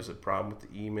 When there was a problem with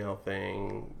the email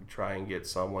thing, try and get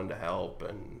someone to help,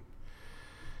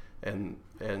 and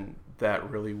that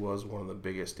really was one of the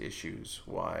biggest issues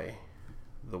why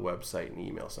the website and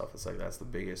email stuff. It's like that's the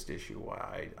biggest issue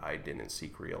why I didn't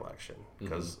seek re-election,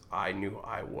 because I knew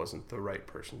I wasn't the right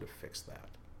person to fix that.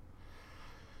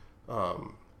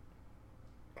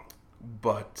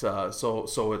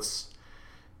 So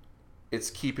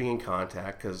it's keeping in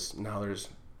contact, because now there's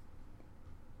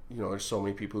so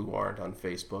many people who aren't on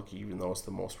Facebook, even though it's the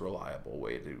most reliable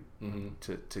way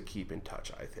to keep in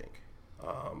touch, I think.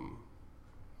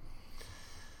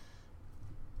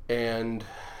 And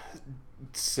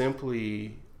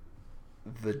simply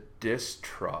the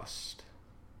distrust.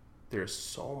 There's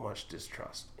so much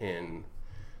distrust in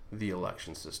the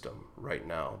election system right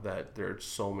now that there's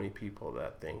so many people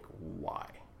that think, why?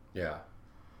 Yeah.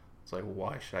 It's like,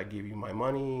 why should I give you my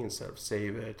money instead of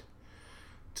save it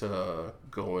to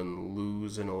go and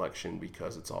lose an election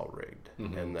because it's all rigged?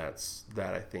 And that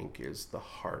I think is the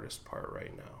hardest part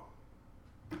right now.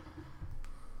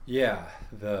 Yeah,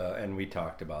 and we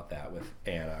talked about that with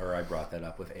Anna, or I brought that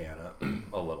up with Anna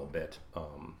a little bit.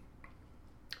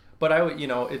 But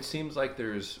it seems like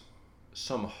there's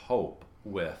some hope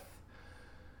with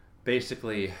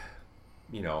basically,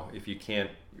 if you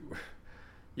can't,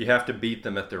 you have to beat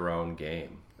them at their own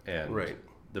game, and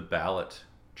the ballot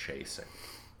chasing.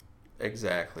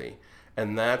 Exactly.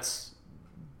 And that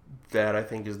I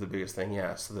think is the biggest thing.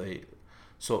 Yeah.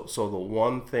 So the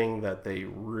one thing that they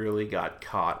really got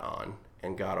caught on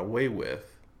and got away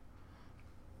with,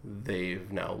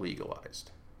 they've now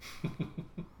legalized.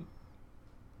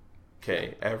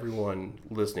 Okay, everyone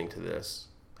listening to this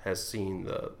has seen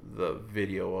the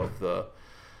video of the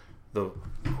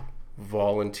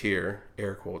volunteer,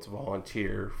 air quotes,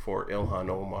 volunteer for Ilhan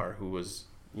Omar, who was,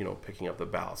 picking up the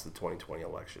ballots of the 2020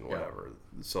 election, whatever.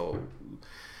 Yeah. So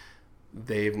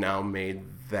they've now made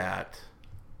that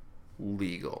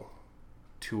legal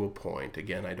to a point.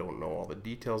 Again, I don't know all the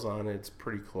details on it. It's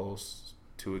pretty close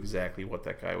to exactly what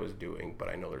that guy was doing, but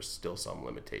I know there's still some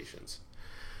limitations.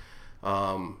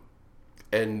 And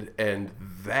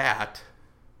that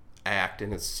act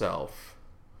in itself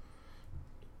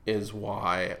is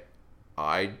why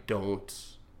I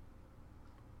don't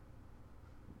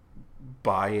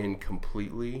buy in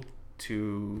completely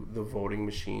to the voting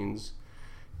machines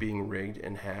being rigged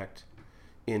and hacked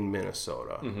in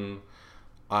Minnesota.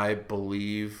 I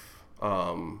believe,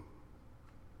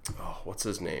 what's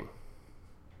his name?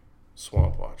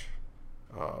 Swamp Watch.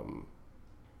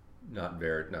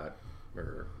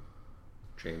 Or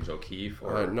James O'Keefe,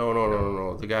 or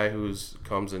no. The guy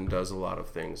comes and does a lot of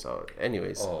things.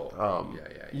 Anyways, yeah.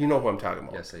 You know who I'm talking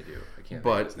about. Yes, I do. I can't.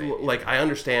 But like, I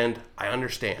understand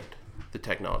the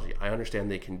technology. I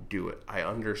understand they can do it. I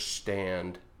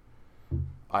understand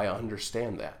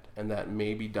that, and that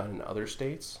may be done in other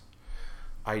states.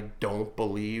 I don't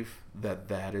believe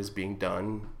that is being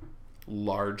done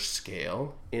large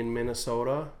scale in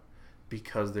Minnesota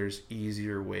because there's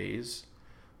easier ways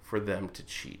for them to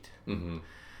cheat. Mm-hmm.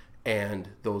 And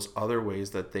those other ways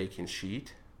that they can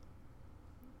cheat,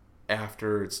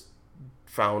 after it's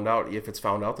found out, if it's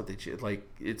found out that they cheat, like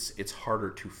it's harder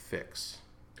to fix.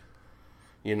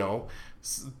 You know,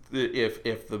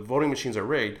 if the voting machines are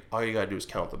rigged, all you gotta do is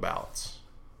count the ballots.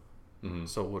 Mm-hmm.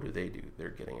 So what do? They're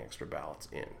getting extra ballots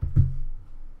in.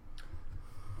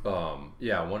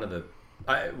 Yeah, one of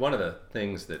the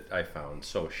things that I found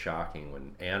so shocking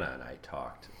when Anna and I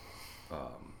talked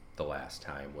the last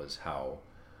time was how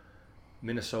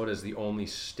Minnesota is the only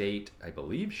state, I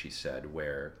believe she said,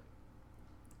 where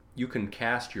you can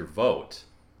cast your vote,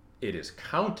 it is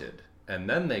counted, and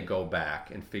then they go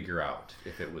back and figure out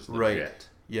if it was legit. Right.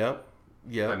 Yep.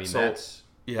 I mean, that's...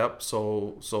 Yep.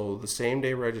 So the same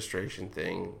day registration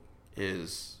thing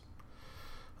is,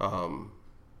 you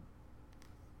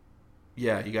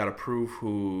got to prove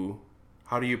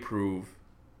how do you prove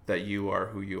that you are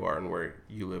who you are and where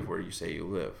you live, where you say you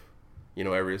live? You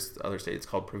know, every other state, it's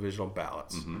called provisional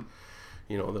ballots. Mm-hmm.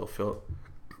 You know,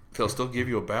 they'll still give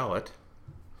you a ballot,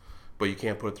 but you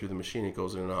can't put it through the machine. It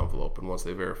goes in an envelope, and once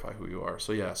they verify who you are.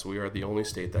 So we are the only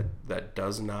state that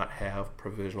does not have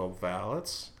provisional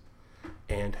ballots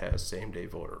and has same-day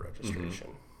voter registration.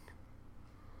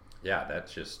 Mm-hmm. Yeah,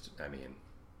 that's just, I mean,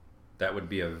 that would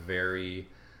be a very...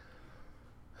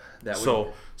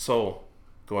 So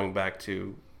going back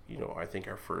to, you know, I think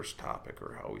our first topic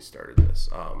or how we started this.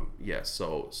 Yes.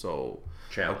 So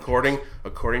according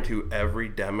to every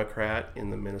Democrat in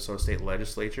the Minnesota State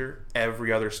Legislature,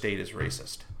 every other state is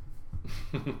racist.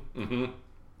 Mm-hmm.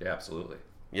 Yeah, absolutely.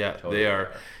 Yeah, totally they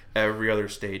are. Every other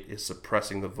state is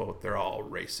suppressing the vote. They're all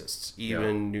racists.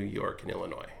 Even New York and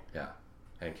Illinois. Yeah,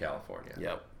 and California.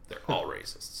 Yep, they're all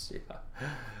racists.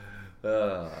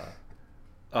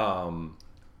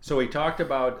 So we talked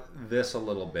about this a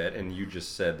little bit, and you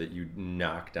just said that you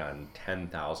knocked on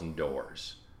 10,000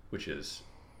 doors, which is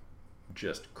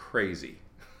just crazy.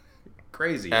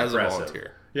 Crazy as impressive. A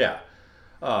volunteer. Yeah.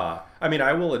 I mean,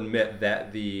 I will admit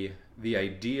that the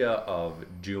idea of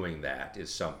doing that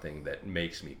is something that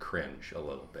makes me cringe a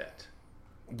little bit.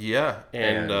 Yeah.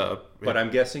 But I'm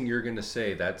guessing you're going to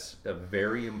say that's a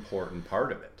very important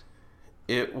part of it.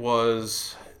 It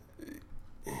was...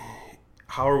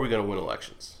 How are we going to win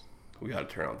elections? We got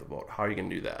to turn out the vote. How are you going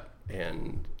to do that?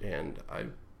 And I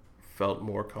felt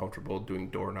more comfortable doing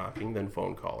door knocking than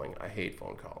phone calling. I hate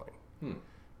phone calling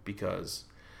because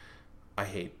I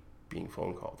hate being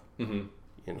phone called. Mm-hmm.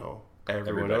 You know,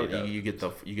 everyone else, you get the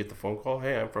phone call.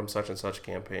 Hey, I'm from such and such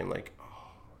campaign. Like,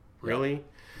 oh, really? Yeah.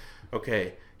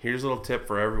 Okay. Here's a little tip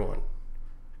for everyone: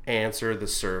 answer the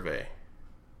survey.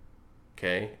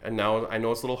 Okay. And now I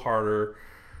know it's a little harder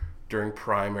during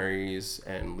primaries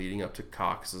and leading up to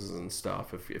caucuses and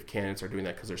stuff, if candidates are doing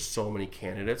that, because there's so many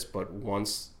candidates. But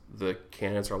once the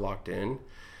candidates are locked in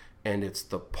and it's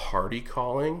the party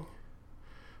calling,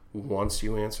 once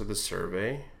you answer the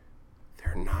survey,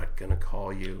 they're not going to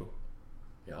call you.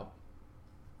 Yep.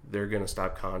 They're going to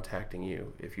stop contacting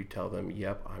you if you tell them,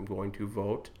 yep, I'm going to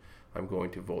vote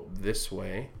this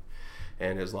way.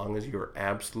 And as long as you're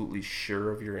absolutely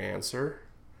sure of your answer,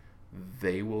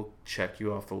 they will check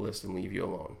you off the list and leave you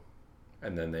alone.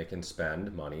 And then they can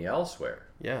spend money elsewhere.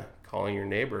 Yeah, calling your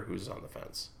neighbor who's on the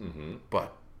fence. Mm-hmm.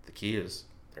 But the key is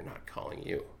they're not calling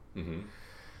you.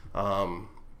 Mm-hmm.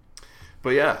 But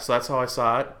yeah, so that's how I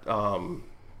saw it.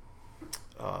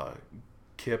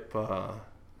 Kip,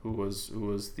 who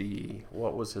was the,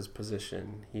 what was his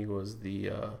position? He was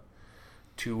the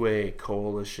two-way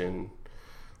coalition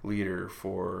leader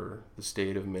for the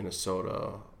state of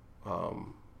Minnesota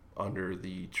under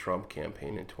the Trump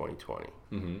campaign in 2020.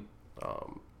 Mm-hmm.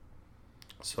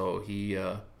 So he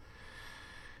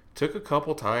took a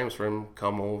couple times for him to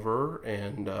come over,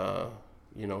 and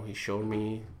he showed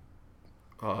me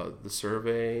the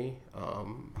survey,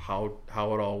 how it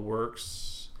all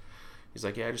works. He's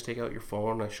like, yeah, just take out your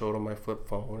phone. I showed him my flip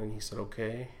phone, and he said,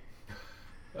 okay.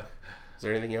 Is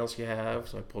there anything else you have?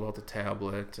 So I pulled out the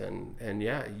tablet, and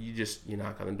yeah, you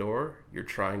knock on the door. You're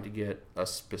trying to get a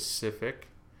specific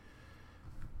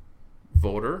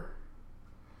voter,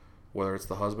 whether it's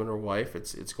the husband or wife.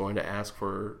 It's going to ask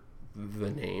for the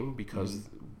name, because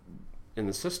in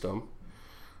the system,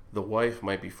 the wife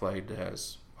might be flagged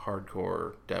as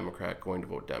hardcore Democrat, going to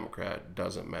vote Democrat,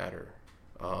 doesn't matter.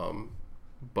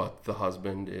 But the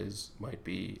husband might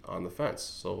be on the fence.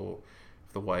 So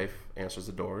if the wife answers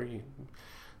the door,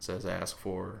 says ask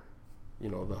for,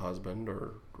 the husband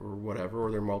or whatever,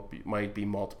 or there might be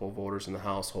multiple voters in the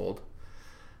household,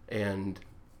 and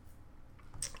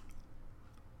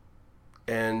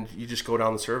you just go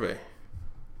down the survey,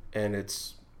 and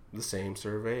it's the same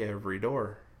survey every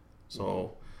door,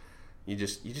 so you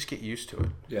just get used to it.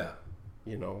 Yeah.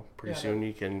 Pretty soon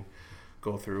you can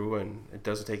go through, and it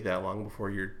doesn't take that long before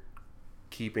you're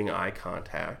keeping eye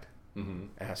contact,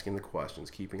 asking the questions,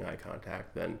 keeping eye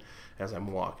contact. Then as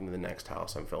I'm walking to the next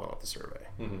house, I'm filling out the survey.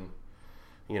 And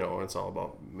it's all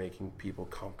about making people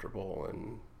comfortable,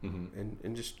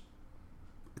 and just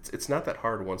it's not that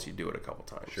hard once you do it a couple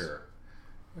times. Sure.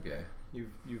 Okay. You've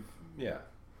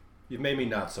made me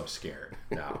not so scared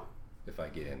now if I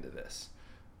get into this.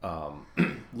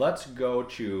 Let's go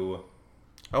to...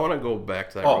 I want to go back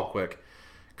to that real quick,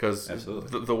 because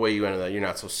the way you ended that, you're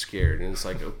not so scared. And it's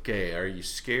like, okay, are you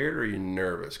scared or are you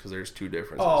nervous? Because there's two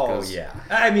differences. Oh, yeah.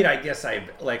 I mean, I guess I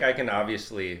can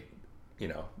obviously,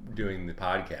 doing the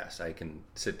podcast, I can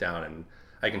sit down and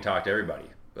I can talk to everybody.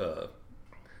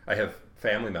 I have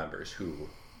family members who,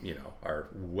 are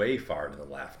way far to the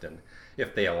left. And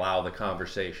if they allow the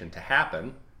conversation to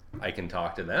happen, I can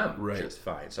talk to them just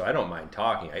fine. So I don't mind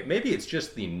talking. Maybe it's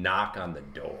just the knock on the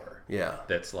door. Yeah.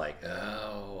 That's like,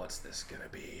 oh, what's this going to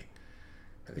be?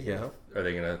 Are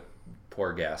they going to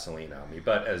pour gasoline on me?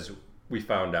 But as we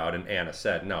found out, and Anna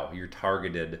said, no, you're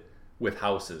targeted with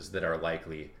houses that are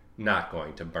likely not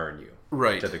going to burn you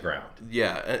to the ground.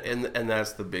 Yeah, and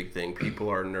that's the big thing. People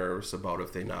are nervous about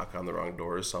if they knock on the wrong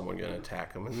door, is someone going to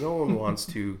attack them? And no one wants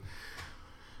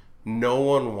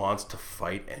to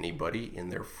fight anybody in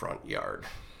their front yard.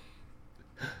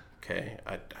 Okay,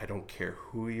 I don't care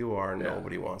who you are.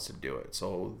 Nobody wants to do it.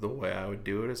 So the way I would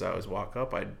do it is I always walk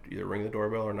up. I'd either ring the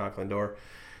doorbell or knock on the door,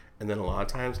 and then a lot of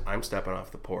times I'm stepping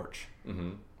off the porch.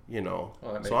 So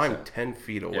I'm 10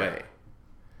 feet away. Yeah.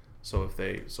 So if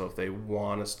they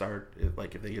want to start,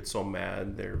 like if they get so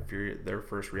mad, their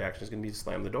first reaction is going to be to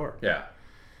slam the door. Yeah.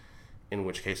 In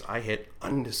which case I hit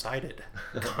undecided.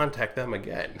 Contact them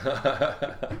again.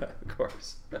 Of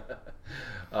course.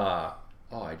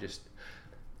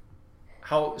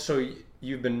 So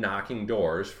you've been knocking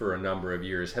doors for a number of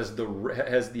years. Has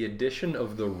the addition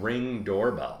of the Ring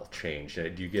doorbell changed?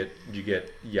 Do you get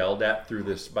yelled at through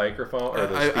this microphone or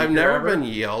the speaker? I've never been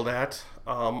yelled at.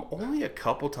 Only a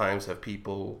couple times have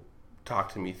people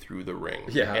talked to me through the Ring.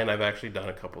 Yeah. And I've actually done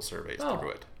a couple surveys through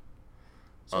it.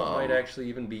 So it might actually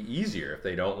even be easier if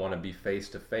they don't want to be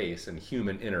face-to-face and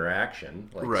human interaction,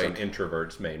 like some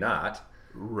introverts may not.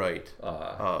 Right.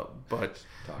 But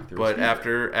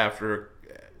after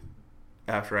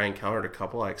I encountered a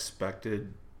couple, I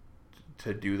expected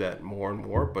to do that more and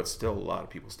more, but still a lot of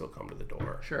people still come to the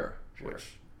door. Sure.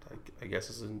 Which I guess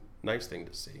is a nice thing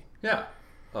to see. Yeah.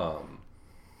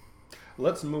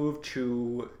 Let's move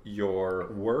to your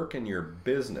work and your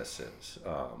businesses.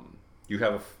 You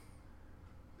have,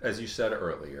 as you said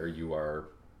earlier, you are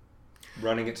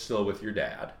running it still with your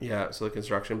dad. Yeah, so the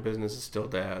construction business is still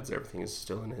Dad's. Everything is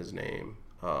still in his name.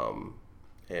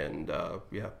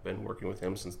 Been working with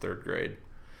him since 3rd grade.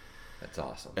 That's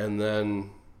awesome. And then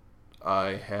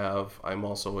I'm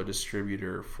also a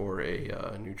distributor for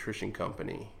a nutrition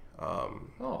company.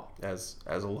 As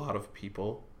a lot of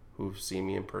people who've seen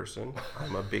me in person,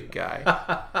 I'm a big guy.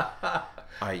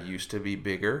 I used to be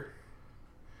bigger.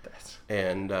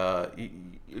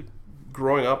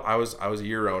 Growing up, I was a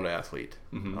year-round athlete.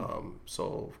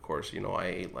 So of course, I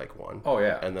ate like one. Oh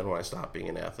yeah. And then when I stopped being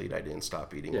an athlete, I didn't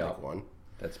stop eating like one.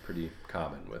 That's pretty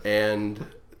common with. And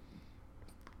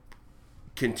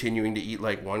continuing to eat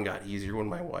like one got easier when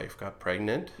my wife got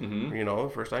pregnant.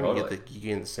 The first time you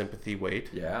gain the sympathy weight.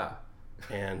 Yeah.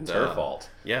 And it's her fault.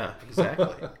 Yeah,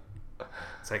 exactly.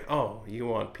 It's like, oh, you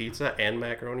want pizza and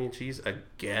macaroni and cheese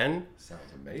again?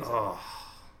 Sounds amazing. Oh,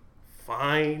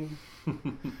 fine.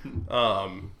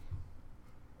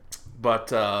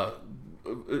 But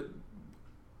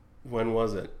when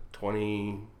was it?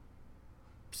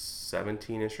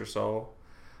 2017-ish or so.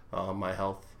 My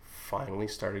health finally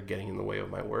started getting in the way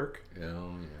of my work.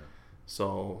 Oh yeah.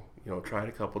 So tried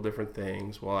a couple different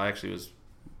things. Well, I actually was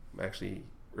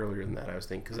earlier than that. I was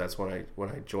thinking, because that's when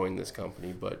I joined this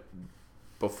company. But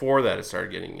before that, it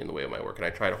started getting in the way of my work, and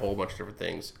I tried a whole bunch of different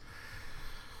things.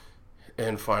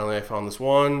 And finally, I found this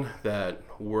one that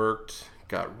worked,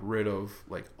 got rid of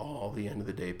like all the end of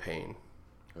the day pain.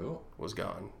 Oh, was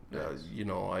gone. Nice.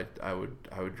 I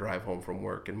would drive home from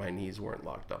work and my knees weren't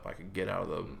locked up. I could get out of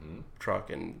the truck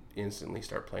and instantly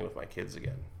start playing with my kids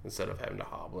again, instead of having to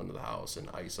hobble into the house and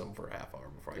ice them for a half hour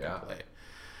before I can play.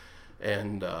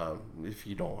 And if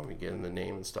you don't want me to get in the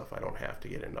name and stuff, I don't have to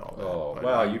get into all that. Oh,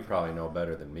 well, you probably know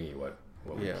better than me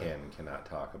what we can and cannot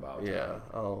talk about. Yeah,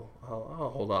 I'll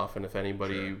hold off, and if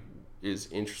anybody is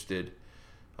interested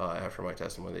after my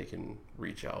testimony, they can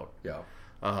reach out. Yeah.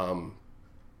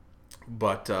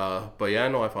 But yeah,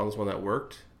 no, I found this one that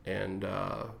worked, and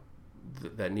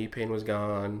that knee pain was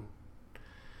gone.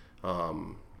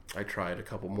 I tried a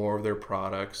couple more of their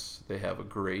products. They have a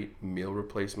great meal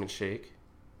replacement shake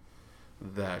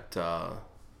that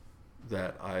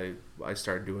I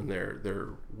started doing their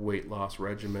weight loss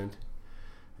regimen,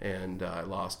 and I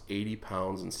lost 80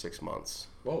 pounds in 6 months.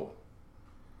 Whoa.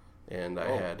 And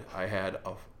I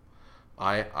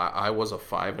was a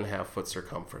 5.5 foot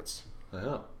circumference.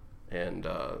 Uh-huh. And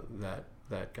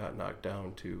that got knocked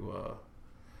down to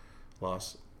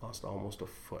lost almost a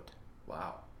foot.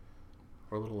 Wow.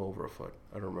 Or a little over a foot.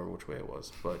 I don't remember which way it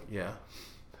was, but yeah,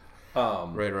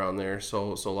 right around there.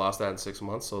 So lost that in 6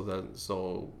 months.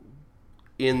 So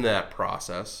in that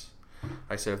process,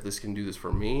 I said, if this can do this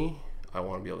for me, I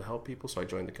want to be able to help people. So I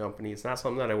joined the company. It's not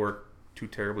something that I work too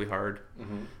terribly hard.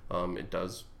 Mm-hmm.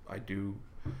 I do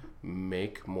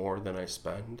make more than I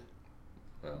spend.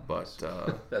 Well, but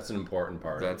that's an important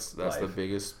part. That's the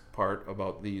biggest part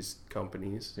about these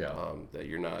companies. Yeah. That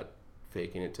you're not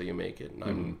faking it till you make it.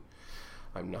 And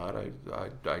I'm not.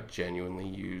 I genuinely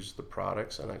use the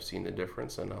products, and I've seen the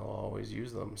difference, and I'll always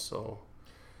use them. So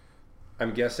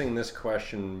I'm guessing this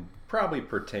question probably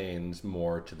pertains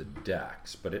more to the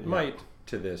decks, but it might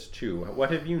to this too.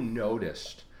 What have you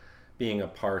noticed being a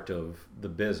part of the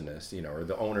business, or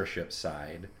the ownership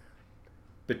side,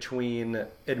 between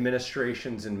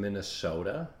administrations in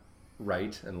Minnesota,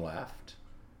 right and left,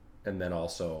 and then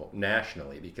also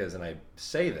nationally? And I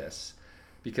say this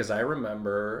because I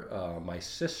remember my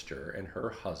sister and her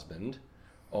husband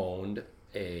owned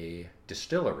a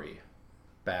distillery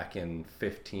back in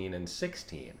 15 and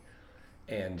 16.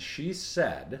 And she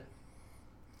said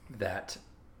that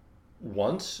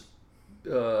once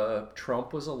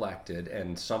Trump was elected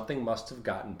and something must have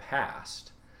gotten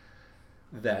passed,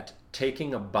 that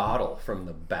taking a bottle from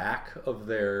the back of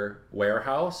their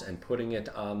warehouse and putting it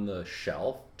on the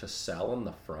shelf to sell in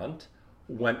the front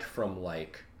went from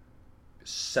like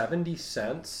 70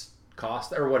 cents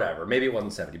cost, or whatever, maybe it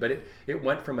wasn't 70, but it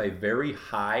went from a very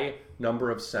high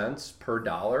number of cents per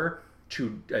dollar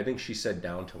to, I think she said,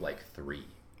 down to like 3.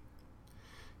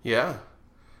 Yeah.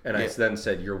 And I then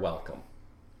said, you're welcome,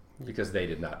 because they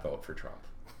did not vote for Trump.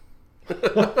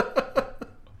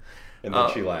 And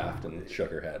then she laughed and shook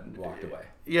her head and walked away.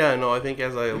 Yeah, no, I think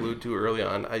as I alluded to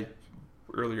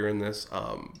earlier in this,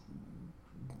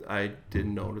 I did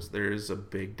notice there is a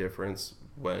big difference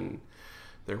when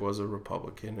there was a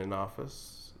Republican in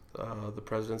office, the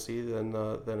presidency, than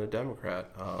a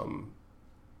Democrat.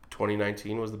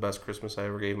 2019 was the best Christmas I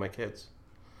ever gave my kids.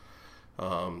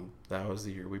 That was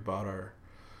the year we bought our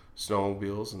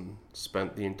snowmobiles and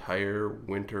spent the entire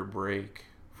winter break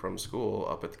from school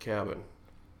up at the cabin.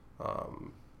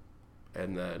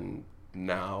 And then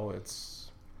now it's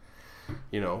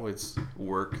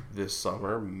work this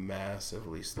summer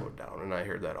massively slowed down, and I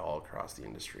heard that all across the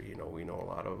industry. We know a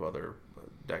lot of other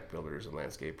deck builders and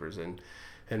landscapers,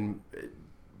 and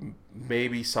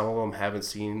maybe some of them haven't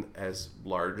seen as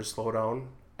large a slowdown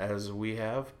as we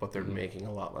have, but they're making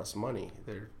a lot less money.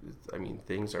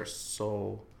 Things are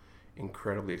so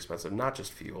incredibly expensive, not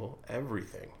just fuel,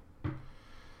 everything.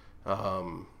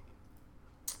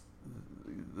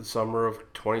 The summer of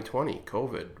 2020,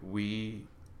 COVID, we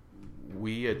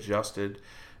adjusted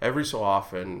every so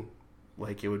often,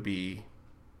 like it would be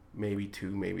maybe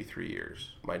 2, maybe 3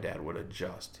 years. My dad would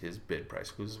adjust his bid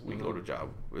price because we go to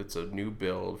job. It's a new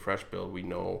build, fresh build. We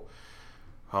know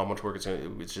how much work it's going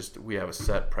to. It's just we have a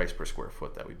set price per square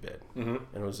foot that we bid, and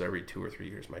it was every 2 or 3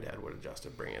 years. My dad would adjust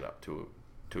it, bring it up to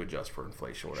adjust for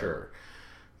inflation, whatever. Sure.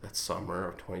 That summer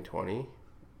of 2020.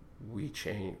 We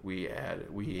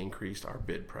increased our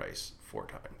bid price 4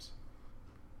 times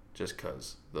just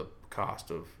because the cost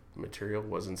of material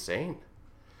was insane.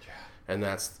 Yeah. And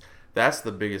that's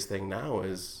the biggest thing now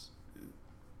is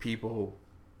people,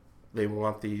 they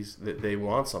want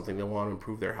something, they want to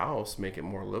improve their house, make it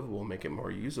more livable, make it more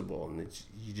usable, and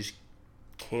you just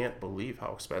can't believe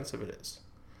how expensive it is.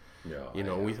 Yeah,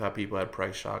 we thought people had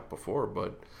price shock before,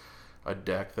 but a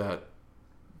deck that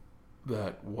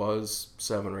was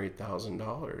 $7,000 or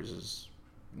 $8,000 is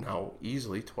now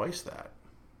easily twice that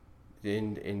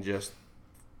in just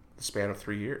the span of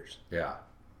 3 years. Yeah,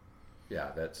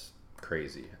 that's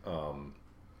crazy.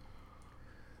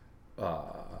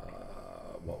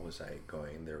 What was I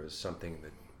going? There was something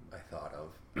that I thought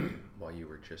of while you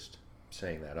were just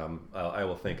saying that. I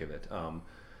will think of it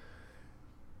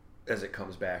as it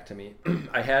comes back to me.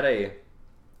 I had a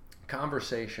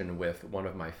conversation with one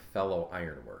of my fellow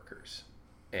ironworkers,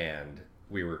 and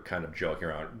we were kind of joking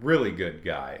around. Really good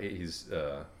guy. He's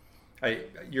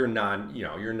you're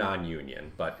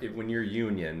non-union, but when you're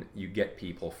union, you get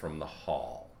people from the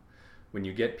hall. When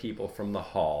you get people from the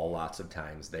hall, lots of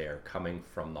times they are coming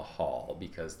from the hall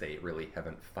because they really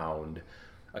haven't found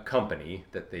a company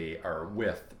that they are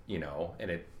with, and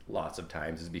it lots of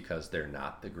times is because they're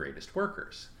not the greatest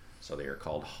workers. So they are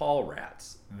called hall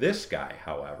rats. This guy,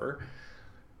 however,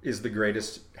 is the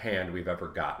greatest hand we've ever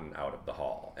gotten out of the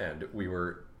hall. And we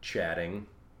were chatting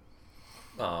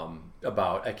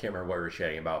about, I can't remember what we were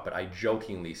chatting about, but I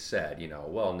jokingly said,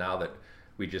 well, now that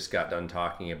we just got done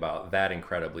talking about that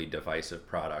incredibly divisive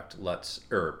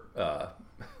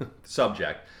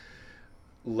subject,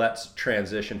 let's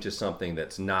transition to something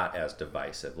that's not as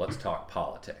divisive. Let's talk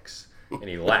politics. And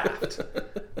he laughed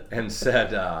and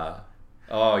said,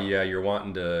 oh yeah, you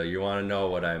want to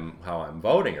know how I'm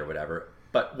voting or whatever.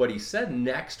 But what he said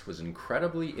next was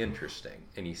incredibly interesting.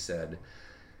 And he said,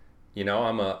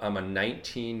 I'm a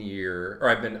 19-year, or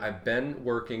I've been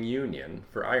working union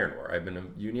for ironwork. I've been a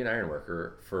union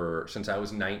ironworker since I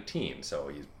was 19. So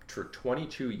he's for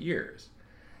 22 years.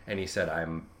 And he said, I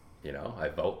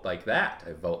vote like that.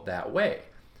 I vote that way.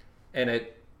 And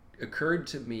it occurred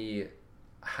to me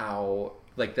how,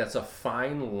 that's a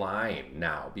fine line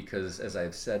now, because as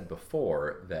I've said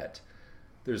before, that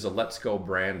there's a Let's Go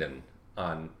Brandon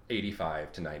on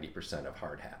 85 to 90% of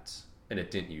hard hats. And it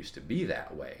didn't used to be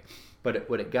that way. But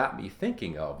what it got me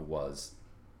thinking of was,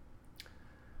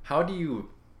 how do you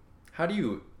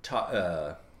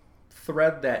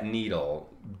thread that needle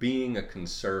being a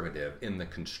conservative in the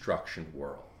construction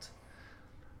world,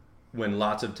 when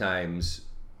lots of times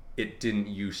it didn't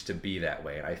used to be that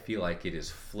way, and I feel like it is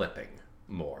flipping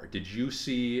more. Did you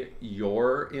see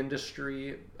your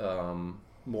industry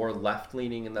more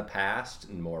left-leaning in the past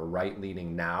and more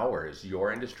right-leaning now, or has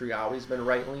your industry always been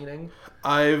right-leaning?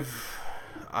 I've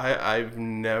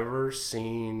never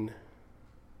seen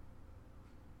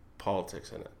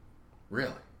politics in it.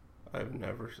 Really? I've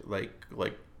never,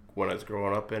 like when I was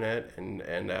growing up in it,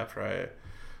 and after I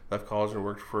left college and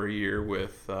worked for a year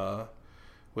with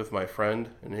my friend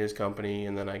and his company,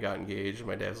 and then I got engaged, and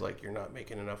my dad's like, you're not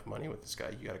making enough money with this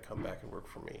guy, you got to come back and work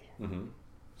for me. Mm-hmm.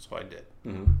 So I did.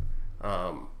 Mm-hmm.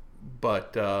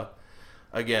 But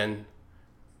again,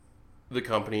 the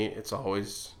company, it's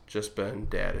always just been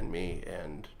Dad and me,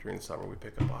 and during the summer we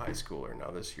pick up a high schooler. Now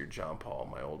this year, John Paul,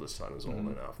 my oldest son, is old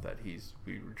enough that we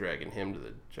were dragging him to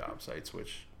the job sites,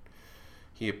 which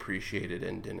he appreciated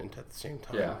and didn't at the same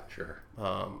time. Yeah, sure.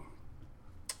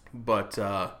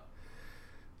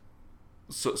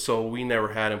 So we never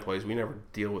had employees. We never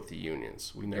deal with the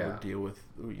unions. We never deal with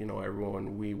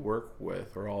everyone we work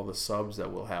with, or all the subs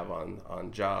that we'll have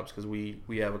on jobs, because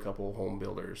we have a couple of home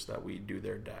builders that we do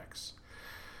their decks.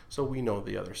 So we know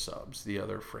the other subs, the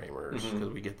other framers, because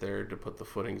we get there to put the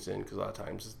footings in, because a lot of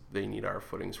times they need our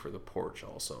footings for the porch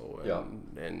also.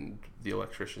 And the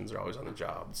electricians are always on the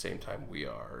job at the same time we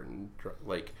are. And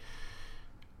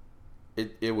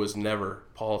it was never,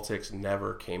 politics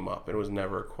never came up. It was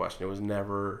never a question. It was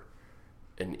never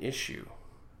an issue.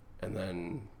 And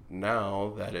then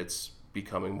now that it's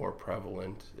becoming more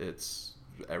prevalent, it's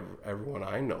everyone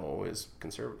I know is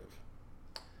conservative.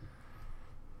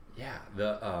 Yeah,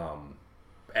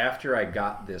 after I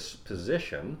got this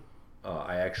position,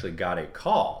 I actually got a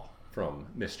call from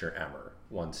Mr. Emmer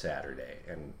one Saturday,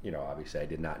 and obviously I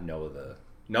did not know the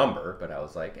number, but I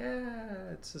was like,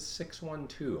 it's a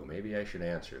 612. Maybe I should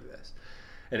answer this.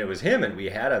 And it was him, and we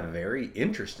had a very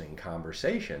interesting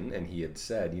conversation. And he had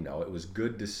said, it was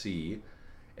good to see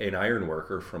an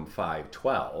ironworker from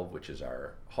 512, which is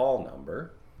our hall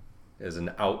number, as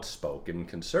an outspoken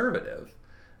conservative.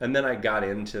 And then I got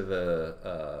into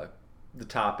the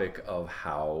topic of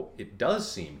how it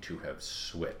does seem to have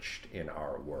switched in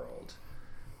our world,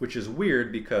 which is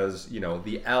weird because,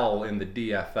 the L in the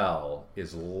DFL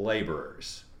is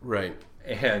laborers. Right.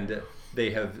 And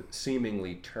they have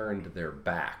seemingly turned their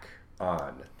back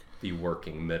on the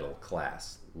working middle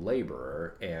class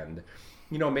laborer. And,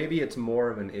 maybe it's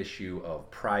more of an issue of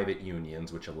private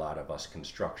unions, which a lot of us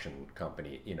construction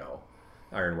company,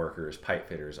 iron workers, pipe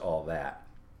fitters, all that,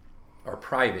 are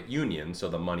private unions, so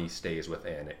the money stays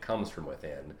within, it comes from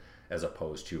within, as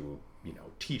opposed to,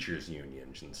 teachers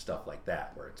unions and stuff like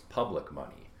that, where it's public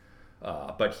money.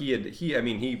 But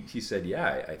he said,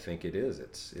 yeah, I think it is.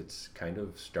 It's kind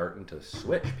of starting to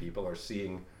switch. People are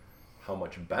seeing how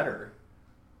much better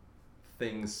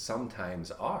things sometimes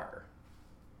are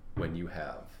when you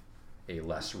have a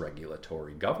less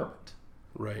regulatory government.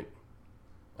 Right.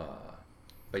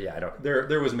 But yeah, I don't.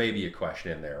 There was maybe a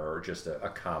question in there, or just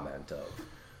a comment of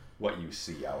what you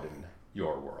see out in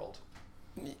your world.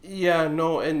 Yeah,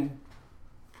 no, and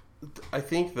I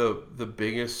think the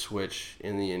biggest switch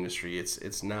in the industry,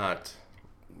 it's not,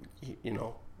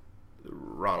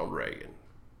 Ronald Reagan.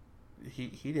 He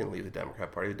didn't leave the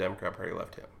Democrat Party. The Democrat Party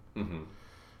left him. Mm-hmm.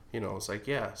 It's like,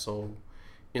 yeah, so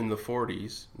in the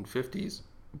 40s and 50s,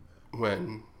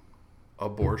 when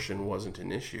abortion wasn't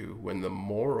an issue, when the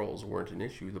morals weren't an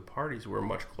issue, the parties were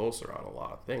much closer on a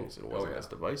lot of things. It wasn't as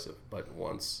divisive. But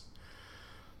once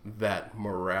that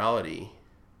morality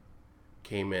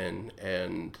came in,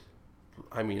 and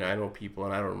I mean, I know people,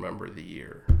 and I don't remember the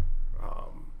year,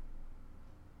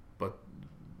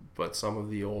 but some of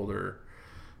the older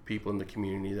people in the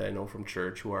community that I know from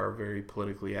church who are very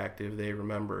politically active, they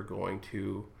remember going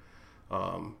to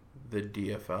the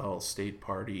DFL state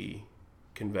party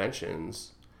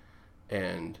conventions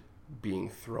and being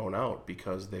thrown out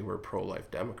because they were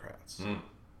pro-life Democrats. Mm.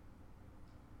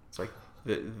 It's like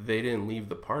they didn't leave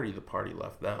the party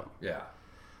left them. Yeah.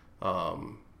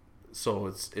 So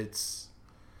it's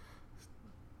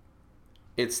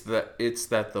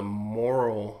that the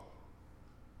moral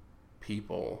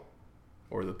people,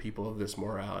 or the people of this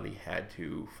morality, had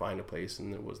to find a place,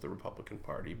 and it was the Republican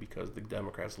Party, because the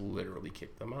Democrats literally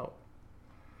kicked them out.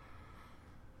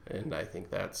 And I think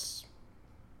that's...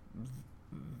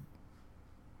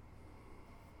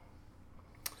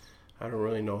 I don't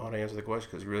really know how to answer the question,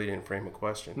 because you really didn't frame a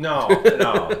question. No,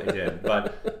 I didn't.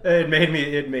 But it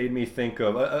made me think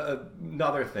of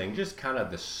another thing, just kind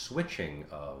of the switching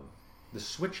of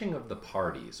the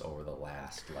parties over the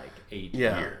last 8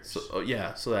 years.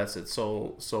 So that's it.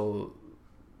 So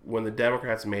when the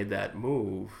Democrats made that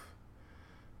move,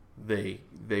 they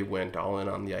went all in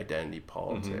on the identity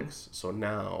politics. Mm-hmm. So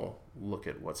now look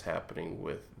at what's happening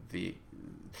with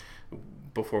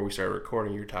before we started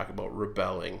recording, you were talking about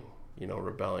rebelling.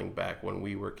 Rebelling back when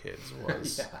we were kids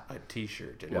was a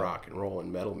T-shirt and rock and roll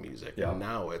and metal music. Yeah. And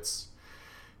now it's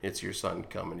your son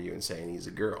coming to you and saying he's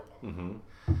a girl. Mm-hmm.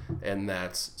 And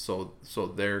that's so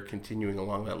they're continuing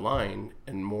along that line,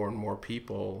 and more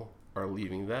people are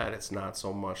leaving that. It's not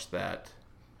so much that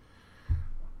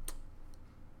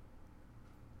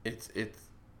it's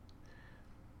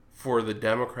for the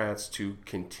Democrats to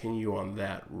continue on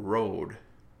that road,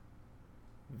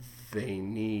 they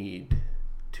need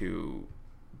to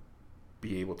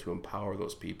be able to empower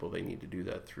those people. They need to do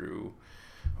that through,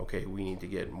 we need to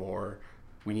get more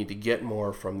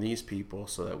from these people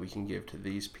so that we can give to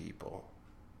these people.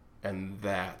 And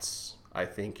that's, I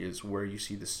think, is where you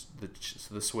see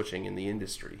the switching in the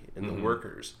industry, in the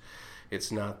workers. It's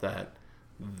not that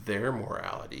their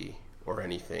morality or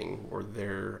anything, or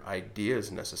their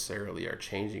ideas necessarily are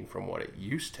changing from what it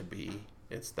used to be.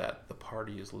 It's that the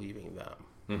party is leaving them.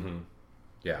 Mm-hmm.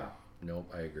 Yeah.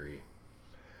 Nope, I agree.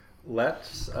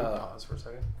 Let's pause for a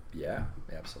second. Yeah,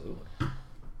 absolutely.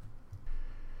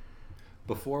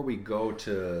 Before we go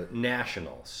to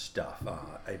national stuff,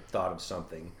 I thought of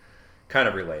something kind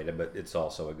of related, but it's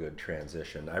also a good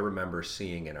transition. I remember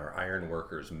seeing in our Iron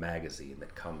Workers magazine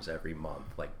that comes every month,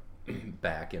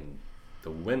 back in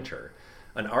the winter,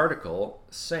 an article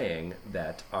saying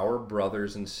that our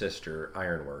brothers and sister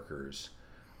iron workers,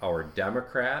 our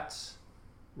Democrats,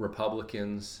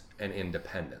 Republicans, and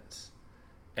Independents.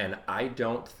 And I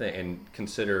don't think, and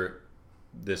consider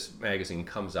this magazine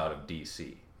comes out of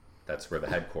DC. That's where the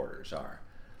headquarters are.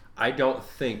 I don't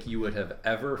think you would have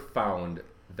ever found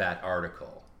that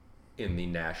article in the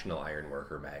National Iron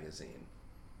Worker magazine,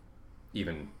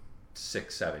 even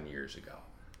 6-7 years ago.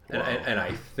 Wow. And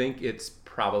I think it's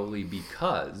probably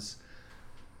because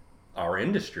our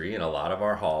industry and a lot of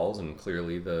our halls, and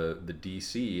clearly the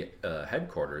DC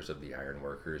headquarters of the iron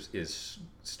workers, is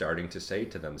starting to say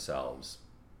to themselves,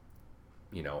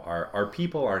 our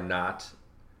people are not,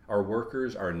 our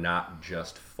workers are not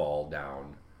just fall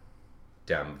down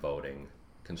Dem voting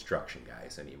construction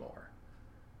guys anymore.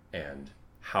 And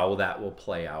how that will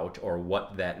play out or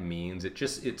what that means,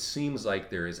 it seems like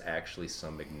there is actually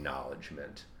some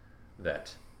acknowledgement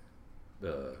that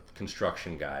the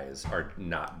construction guys are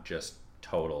not just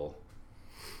total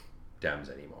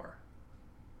Dems anymore.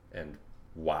 And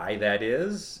why that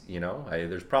is,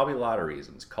 there's probably a lot of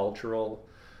reasons. Cultural,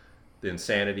 the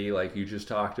insanity like you just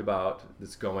talked about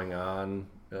that's going on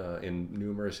in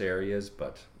numerous areas,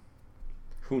 but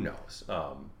who knows?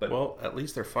 Well, at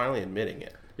least they're finally admitting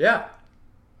it. Yeah.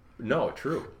 No,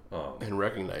 true. And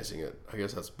recognizing it. I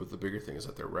guess but the bigger thing is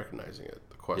that they're recognizing it.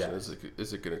 The question is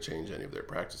it going to change any of their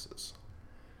practices?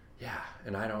 Yeah,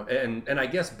 and I don't, and I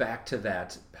guess back to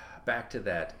that,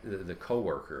 the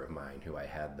coworker of mine who I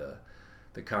had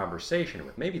the conversation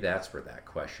with. Maybe that's where that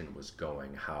question was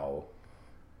going. How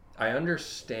I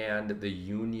understand the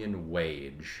union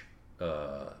wage,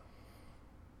 I'm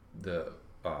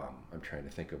trying to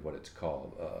think of what it's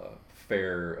called,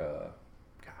 fair,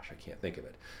 I can't think of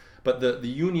it. But the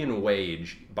union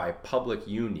wage by public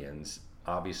unions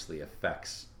obviously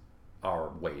affects our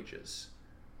wages.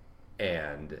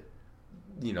 And,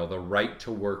 the right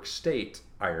to work state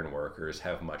iron workers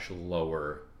have much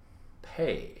lower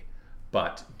pay.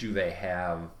 But do they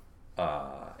have,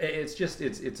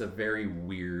 it's a very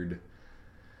weird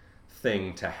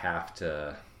thing to have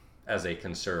to, as a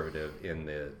conservative in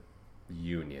the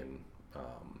union,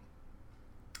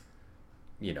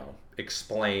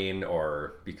 explain,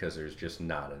 or because there's just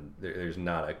there's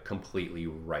not a completely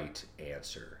right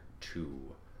answer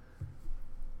to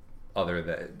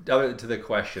other to the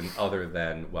question, other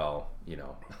than,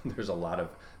 there's a lot of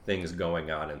things going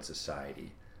on in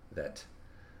society that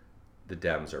the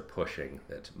Dems are pushing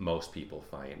that most people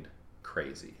find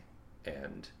crazy,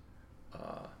 and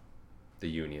the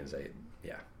unions,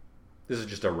 this is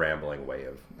just a rambling way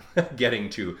of getting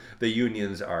to the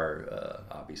unions are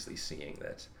obviously seeing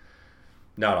that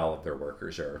not all of their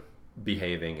workers are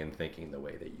behaving and thinking the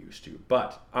way they used to.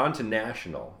 But on to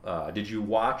national. Did you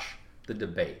watch the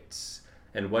debates?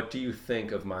 And what do you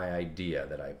think of my idea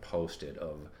that I posted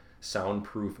of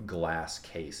soundproof glass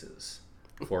cases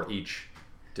for each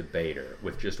debater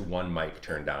with just one mic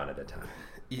turned on at a time?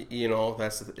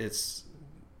 It's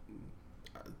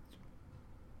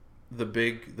the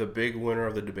big winner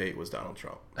of the debate was Donald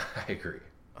Trump. I agree.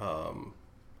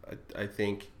 I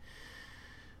think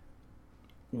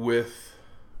with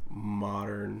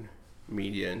modern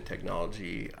media and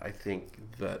technology, I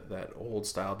think that old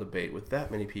style debate with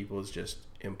that many people is just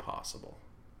impossible.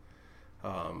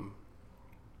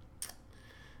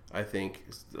 I think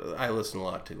I listen a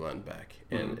lot to Glenn Beck,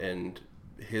 and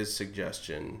his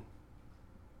suggestion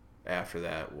after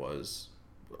that was,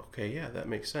 okay, yeah, that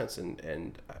makes sense.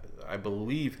 And I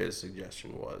believe his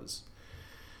suggestion was,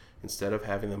 instead of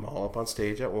having them all up on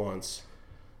stage at once,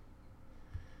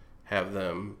 have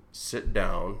them sit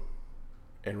down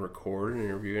and record an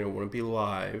interview, and it wouldn't be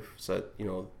live, so that,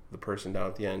 the person down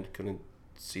at the end couldn't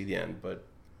see the end,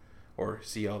 or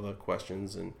see all the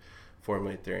questions and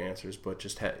formulate their answers, but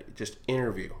just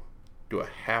interview, do a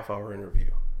half-hour interview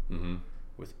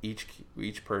with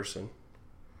each person,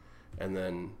 and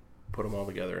then put them all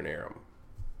together and air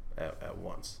them at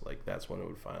once. Like, that's when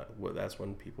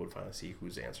people would finally see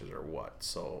whose answers are what.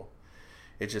 So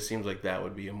it just seems like that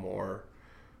would be a more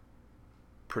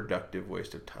productive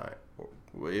waste of time.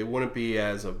 It wouldn't be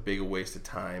as a big a waste of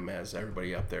time as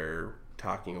everybody up there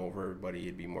talking over everybody.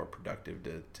 It'd be more productive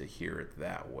to hear it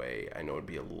that way. I know it'd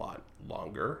be a lot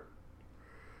longer,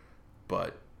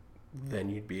 but then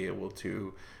you'd be able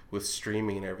to, with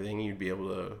streaming and everything, you'd be able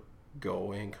to go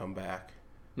away and come back.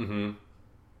 You'd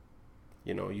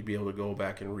be able to go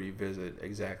back and revisit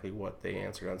exactly what they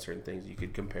answered on certain things. You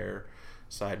could compare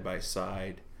side by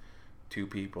side two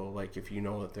people. Like, if you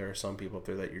know that there are some people up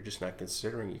there that you're just not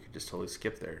considering, you could just totally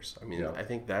skip theirs. I mean, I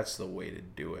think that's the way to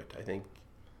do it. I think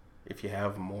if you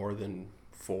have more than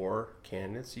 4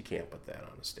 candidates, you can't put that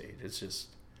on a stage. It's just...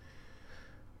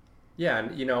 Yeah,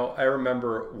 and I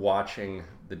remember watching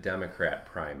the Democrat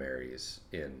primaries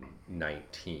in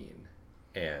 19,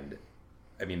 and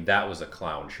I mean, that was a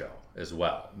clown show as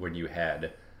well, when you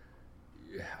had,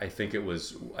 I can't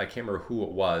remember who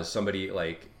it was, somebody,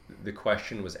 like, the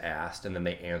question was asked and then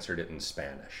they answered it in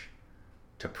Spanish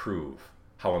to prove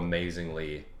how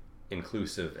amazingly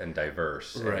inclusive and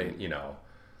diverse, right. And,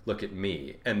 look at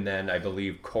me. And then I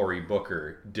believe Cory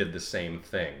Booker did the same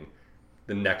thing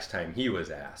the next time he was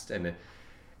asked. And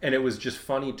it was just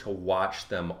funny to watch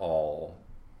them all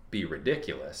be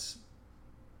ridiculous.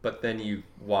 But then you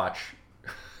watch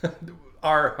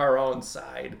our own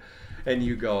side and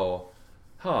you go,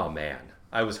 oh man,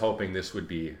 I was hoping this would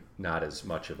be not as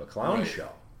much of a clown show.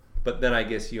 But then I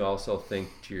guess you also think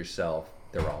to yourself,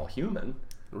 they're all human.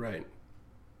 Right.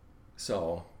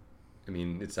 So, I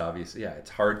mean, it's obvious,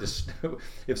 it's hard to,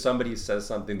 if somebody says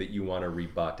something that you want to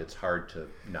rebut, it's hard to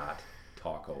not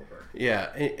talk over.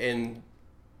 Yeah, and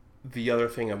the other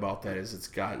thing about that is it's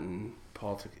gotten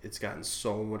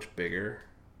so much bigger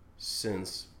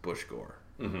since Bush Gore.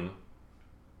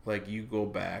 Like, you go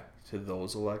back to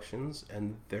those elections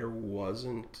and there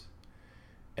wasn't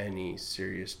any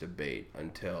serious debate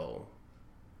until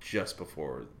just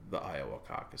before the Iowa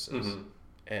caucuses.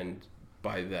 And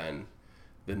by then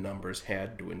the numbers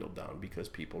had dwindled down because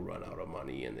people run out of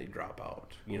money and they drop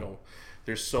out.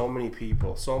 There's so many of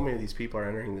these people are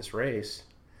entering this race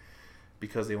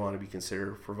because they want to be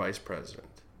considered for vice president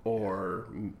or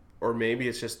or maybe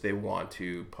it's just they want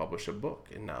to publish a book,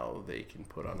 and now they can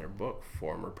put on their book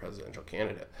former presidential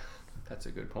candidate. That's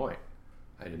a good point.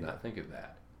 I did not think of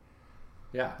that.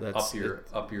 Yeah,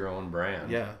 up your own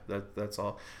brand. Yeah, that's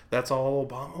all. That's all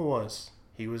Obama was.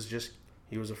 He was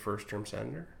a first-term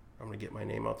senator. I'm gonna get my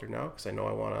name out there now because I know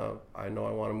I want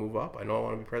to move up. I know I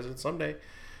want to be president someday,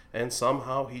 and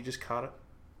somehow he just caught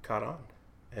on,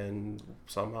 and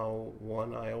somehow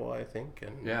won Iowa, I think.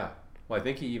 And yeah, well, I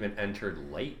think he even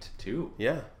entered late too.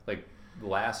 Yeah, like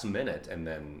last minute, and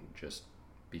then just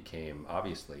became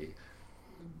obviously.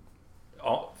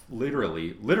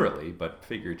 Literally, but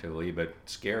figuratively, but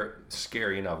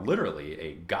scary enough, literally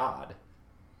a god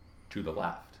to the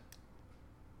left.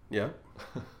 Yeah.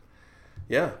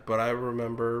 Yeah, but I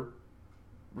remember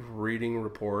reading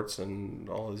reports and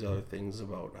all these other things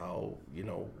about how,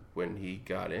 when he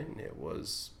got in, it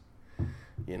was,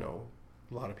 a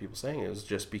lot of people saying it was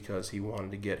just because he wanted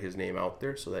to get his name out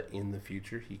there so that in the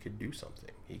future he could do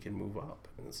something. He can move up.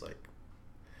 And it's like,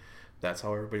 that's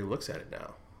how everybody looks at it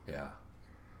now. Yeah.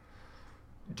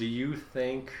 Do you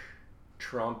think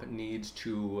Trump needs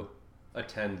to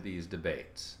attend these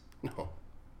debates?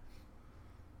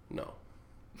 No.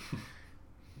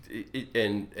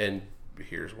 And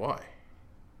here's why.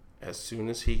 As soon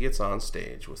as he gets on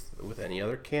stage with any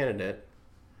other candidate,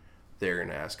 they're going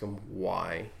to ask him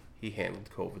why he handled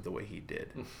COVID the way he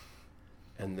did.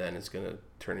 And then it's going to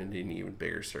turn into an even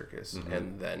bigger circus. Mm-hmm.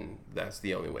 And then that's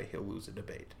the only way he'll lose a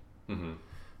debate. Mm-hmm.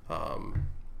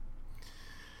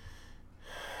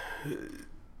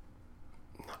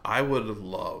 I would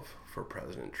love for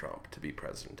President Trump to be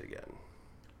president again.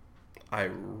 I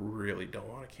really don't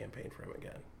want to campaign for him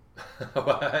again.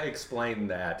 Explain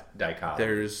that dichotomy.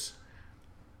 There's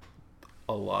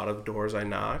a lot of doors I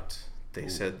knocked. They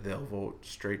said they'll vote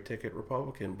straight ticket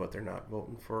Republican, but they're not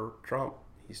voting for Trump.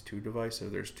 He's too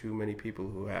divisive. There's too many people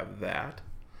who have that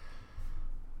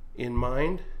in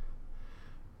mind.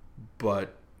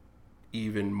 But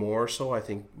even more so, I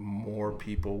think more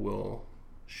people will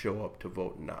show up to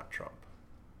vote not Trump.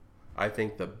 I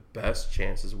think the best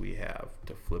chances we have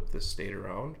to flip this state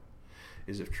around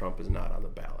is if Trump is not on the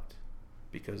ballot,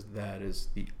 because that is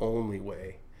the only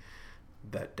way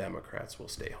that Democrats will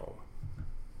stay home.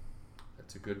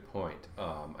 That's a good point.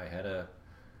 I had a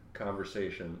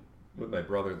conversation with my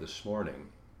brother this morning,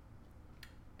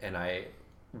 and I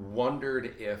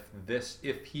wondered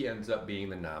if he ends up being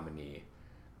the nominee,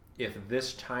 if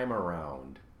this time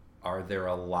around, are there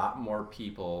a lot more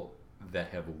people that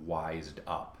have wised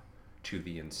up to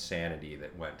the insanity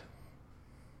that went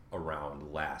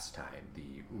around last time?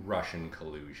 The Russian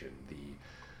collusion, the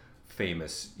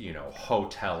famous,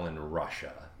 hotel in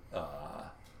Russia,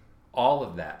 all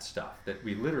of that stuff that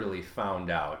we literally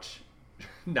found out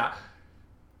not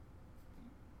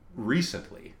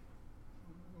recently,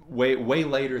 way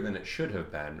later than it should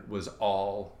have been, was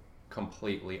all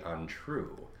completely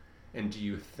untrue. And do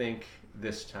you think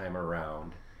this time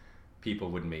around people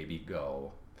would maybe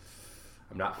go,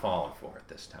 I'm not falling for it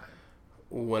this time?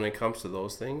 When it comes to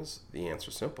those things, the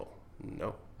answer's simple.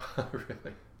 No.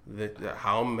 Really?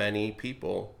 How many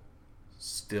people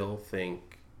still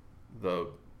think the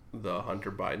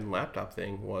Hunter Biden laptop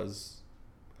thing was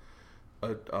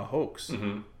a hoax?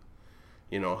 Mm-hmm.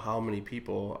 How many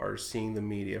people are seeing the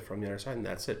media from the other side? And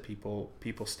that's it.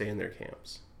 People stay in their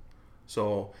camps.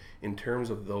 So in terms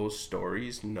of those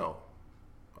stories, no.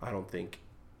 I don't think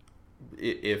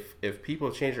if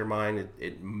people change their mind,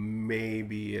 it may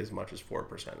be as much as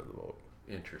 4% of the vote.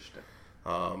 Interesting.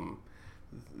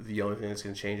 The only thing that's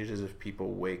going to change it is if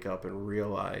people wake up and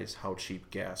realize how cheap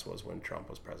gas was when Trump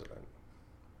was president.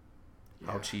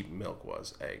 Yeah. How cheap milk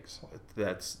was, eggs.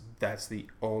 That's the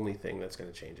only thing that's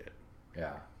going to change it.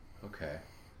 Yeah. Okay.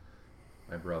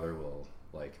 My brother will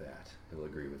like that. He'll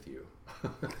agree with you.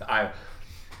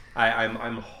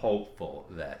 I'm hopeful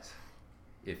that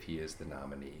if he is the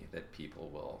nominee, that people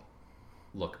will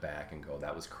look back and go,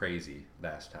 that was crazy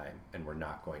last time, and we're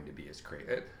not going to be as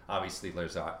crazy. Obviously,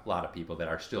 there's a lot of people that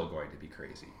are still going to be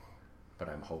crazy, but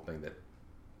I'm hoping that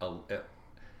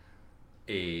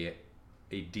a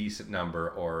decent number,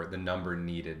 or the number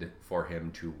needed for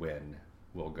him to win,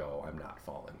 will go, I'm not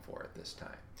falling for it this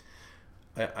time.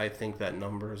 I think that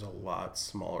number is a lot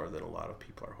smaller than a lot of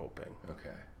people are hoping.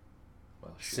 Okay.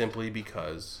 Well, shoot. Simply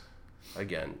because,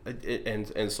 again,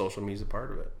 and social media is a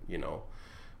part of it.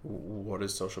 What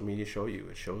does social media show you?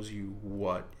 It shows you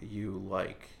what you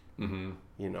like. Mm-hmm.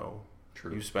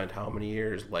 True. You spent how many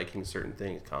years liking certain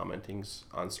things, commenting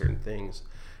on certain things,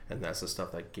 and that's the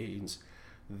stuff that gains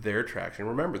their traction.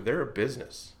 Remember, they're a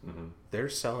business. Mm-hmm. They're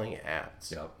selling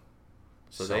ads. Yep.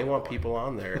 So they want people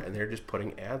on there, and they're just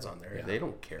putting ads on there. Yeah. They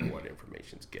don't care what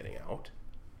information's getting out.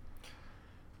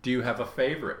 Do you have a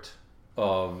favorite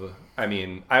of, I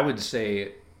mean, I would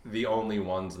say the only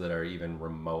ones that are even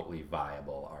remotely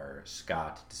viable are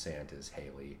Scott, DeSantis,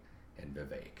 Haley, and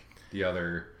Vivek.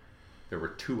 There were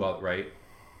two out, right?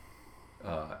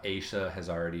 Asa has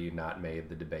already not made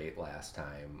the debate last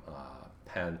time.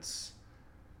 Pence.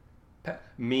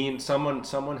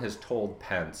 Someone has told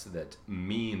Pence that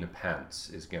mean Pence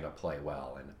is going to play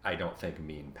well, and I don't think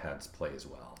mean Pence plays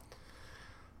well.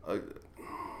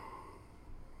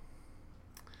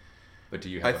 But do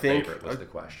you have a favorite was the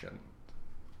question.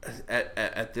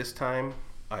 At this time,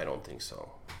 I don't think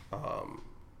so.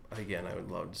 Again, I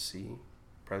would love to see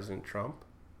President Trump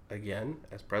again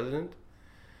as president.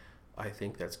 I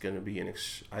think that's going to be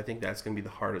the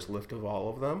hardest lift of all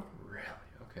of them. Really?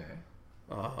 Okay.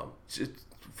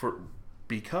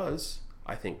 Because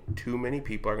I think too many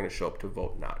people are going to show up to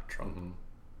vote not Trump. Mm-hmm.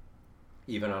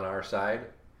 Even on our side?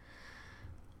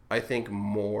 I think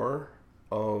more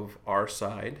of our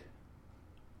side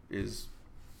is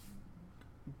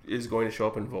going to show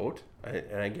up and vote.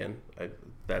 And again,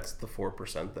 that's the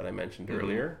 4% that I mentioned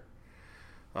earlier.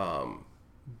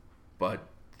 But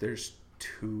there's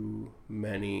too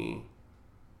many.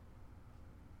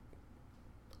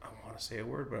 I want to say a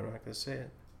word, but I'm not going to say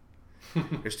it.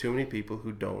 There's too many people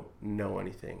who don't know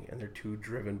anything, and they're too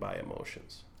driven by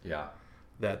emotions. Yeah.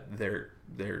 That they're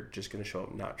just going to show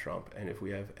up not Trump, and if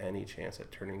we have any chance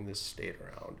at turning this state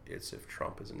around, it's if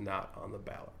Trump is not on the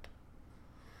ballot.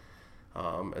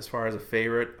 As far as a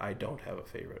favorite, I don't have a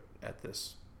favorite at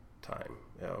this time.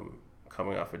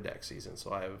 Coming off of deck season,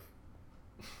 so I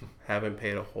haven't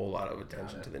paid a whole lot of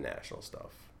attention to the national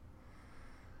stuff.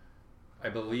 I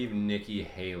believe Nikki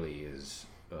Haley is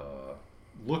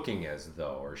looking as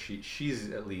though, or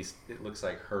she's at least, it looks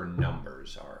like her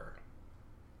numbers are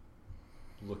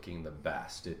looking the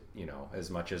best.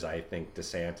 As much as I think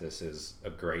DeSantis is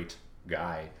a great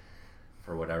guy,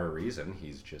 for whatever reason,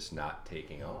 he's just not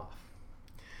taking off.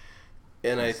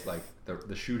 And it's like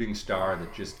the shooting star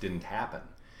that just didn't happen.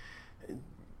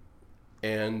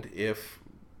 And if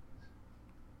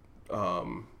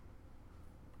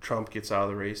Trump gets out of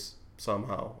the race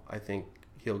somehow, I think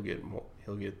he'll get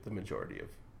the majority of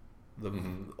the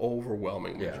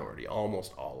overwhelming majority,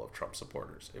 almost all of Trump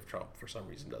supporters, if Trump for some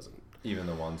reason doesn't. Even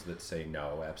the ones that say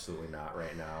no, absolutely not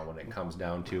right now, when it comes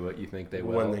down to it, you think they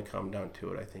will? When they come down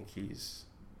to it, I think he's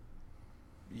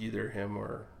either him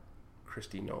or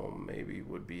Kristi Noem maybe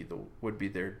would be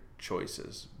their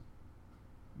choices.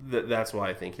 That's why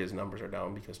I think his numbers are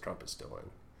down, because Trump is still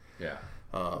in. Yeah.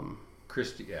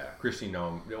 Kristi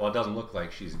Noem. Well, it doesn't look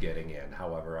like she's getting in.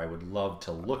 However, I would love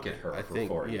to look at her for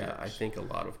 4 years. Yeah, I think a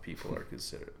lot of people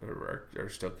are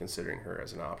still considering her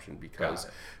as an option because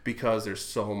there's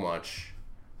so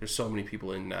many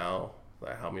people in now.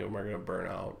 Like how many of them are going to burn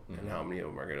out, and how many of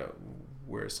them are going to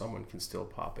where someone can still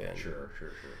pop in. Sure.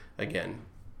 Again,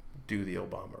 do the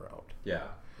Obama route. Yeah.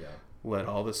 Let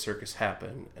all this circus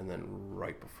happen, and then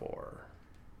right before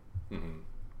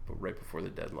the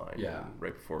deadline, and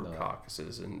right before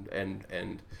caucuses, and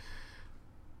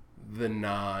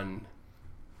the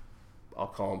I'll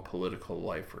call them political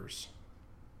lifers,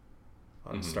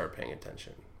 start paying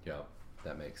attention. Yeah,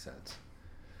 that makes sense.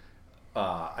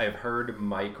 I've heard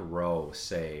Mike Rowe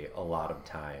say a lot of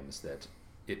times that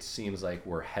it seems like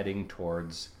we're heading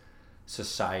towards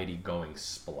society going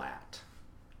splat.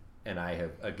 And I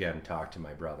have, again, talked to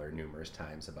my brother numerous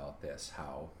times about this,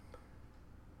 how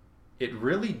it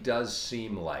really does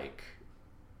seem like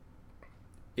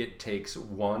it takes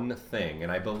one thing,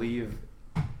 and I believe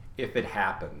if it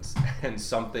happens and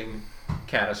something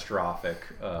catastrophic,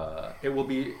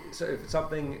 if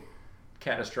something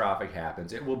catastrophic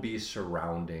happens, it will be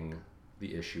surrounding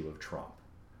the issue of Trump,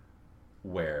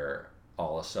 where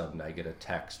all of a sudden I get a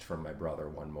text from my brother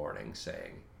one morning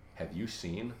saying, "Have you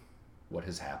seen what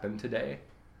has happened today?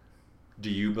 Do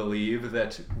you believe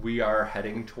that we are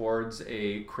heading towards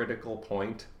a critical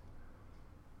point?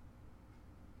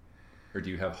 Or do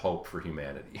you have hope for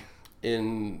humanity?"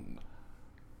 In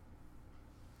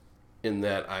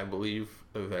that, I believe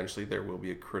eventually there will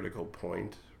be a critical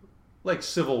point. Like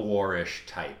Civil War-ish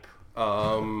type.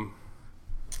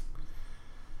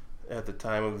 At the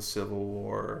time of the Civil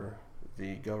War,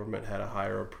 the government had a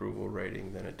higher approval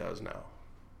rating than it does now.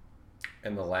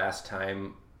 And the last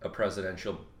time a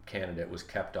presidential candidate was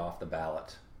kept off the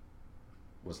ballot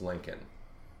was Lincoln,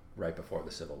 right before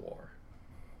the Civil War.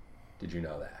 Did you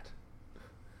know that?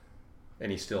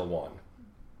 And he still won.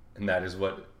 And that is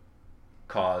what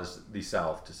caused the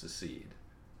South to secede.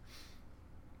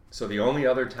 So the only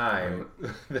other time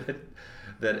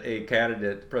that a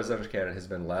presidential candidate, has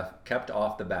been kept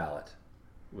off the ballot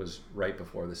was right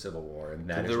before the Civil War, and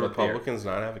that Did is the what Republicans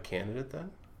not have a candidate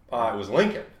then? It was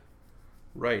Lincoln.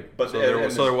 Right, but there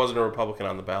wasn't a Republican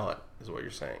on the ballot, is what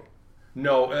you're saying.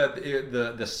 No,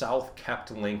 the South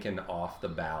kept Lincoln off the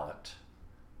ballot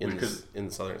in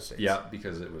the southern states. Yeah,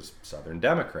 because it was Southern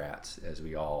Democrats, as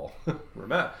we all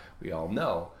remember, we all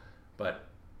know. But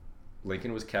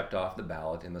Lincoln was kept off the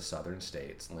ballot in the southern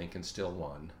states. Lincoln still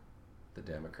won. The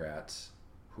Democrats,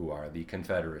 who are the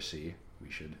Confederacy,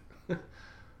 we should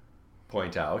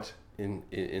point out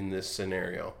in this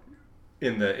scenario.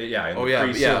 In the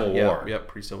pre-Civil War. Yeah,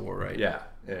 pre-Civil War, right. Yeah,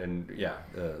 and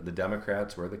the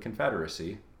Democrats were the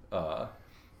Confederacy,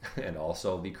 and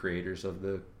also the creators of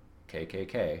the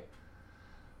KKK.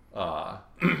 But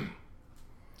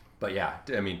yeah,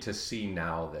 I mean, to see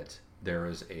now that there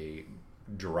is a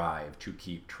drive to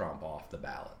keep Trump off the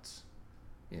ballots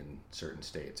in certain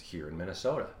states, here in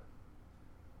Minnesota,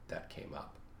 that came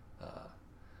up.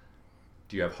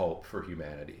 Do you have hope for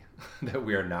humanity that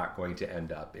we are not going to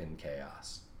end up in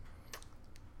chaos?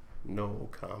 No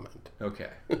comment.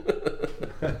 Okay.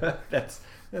 That's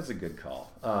a good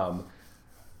call.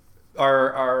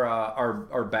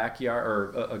 Our backyard, or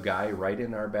a guy right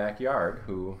in our backyard,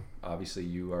 who obviously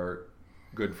you are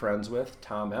good friends with,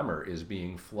 Tom Emmer, is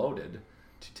being floated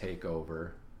to take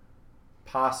over,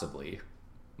 possibly,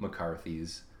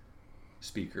 McCarthy's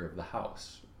Speaker of the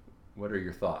House. What are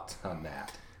your thoughts on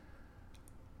that?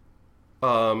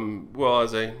 Well,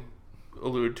 as I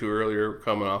alluded to earlier,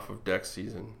 coming off of deck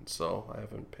season, so I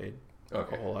haven't paid a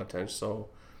whole lot of attention. So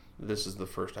this is the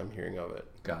first I'm hearing of it.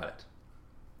 Got it.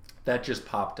 That just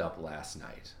popped up last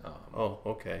night.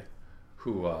 Okay.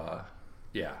 Who?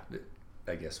 Yeah.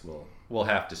 I guess we'll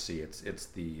have to see. It's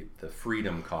the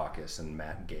Freedom Caucus and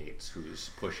Matt Gaetz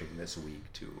who's pushing this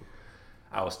week to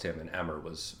oust him, and Emmer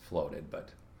was floated,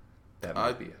 but that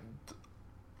might be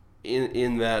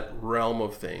in that realm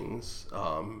of things.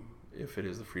 If it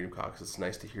is the Freedom Caucus, it's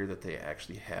nice to hear that they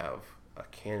actually have a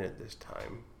candidate this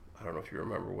time. I don't know if you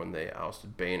remember when they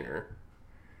ousted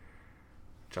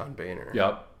John Boehner.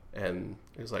 Yep. And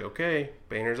it was like, okay,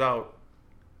 Boehner's out.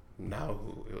 Now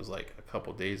it was like a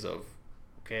couple days of,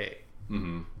 okay,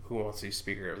 who wants to be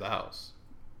Speaker of the House?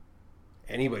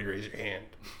 Anybody raise your hand.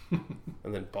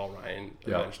 And then Paul Ryan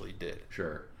eventually did.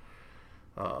 Sure.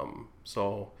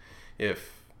 So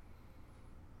if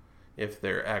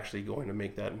they're actually going to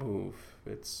make that move,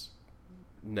 it's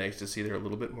nice to see they're a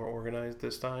little bit more organized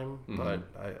this time. But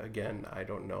I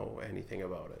don't know anything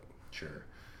about it. Sure.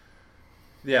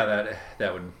 Yeah,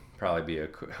 that would probably be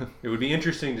it would be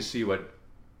interesting to see what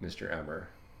Mr. Emmer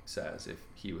says, if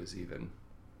he was even,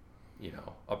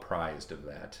 apprised of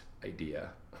that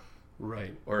idea.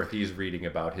 Right. Or if he's reading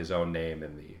about his own name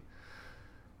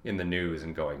in the news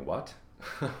and going, what?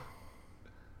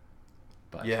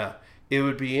 But yeah, it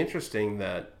would be interesting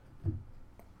that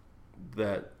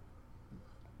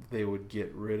they would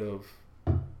get rid of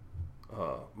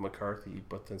McCarthy,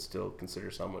 but then still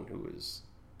consider someone who is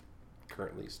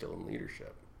currently still in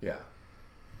leadership. Yeah.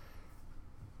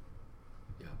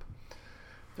 Yep.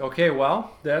 Okay,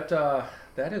 well, that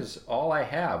is all I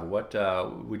have. What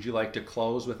would you like to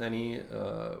close with? Any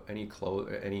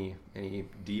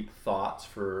deep thoughts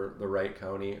for the Wright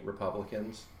County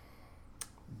Republicans?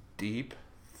 Deep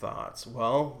thoughts.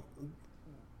 Well,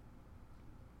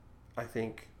 I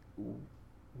think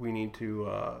we need to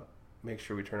make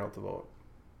sure we turn out the vote.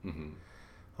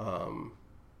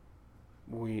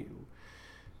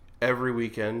 Every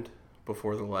weekend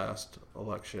before the last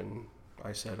election,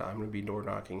 I said, I'm going to be door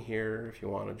knocking here. If you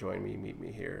want to join me, meet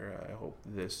me here. I hope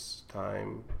this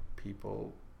time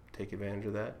people take advantage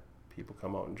of that. People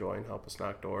come out and join, help us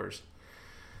knock doors.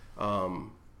 But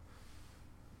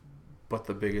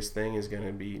the biggest thing is going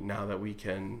to be, now that we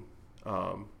can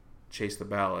chase the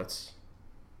ballots,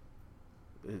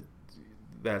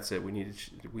 that's it. We need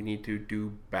to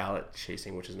do ballot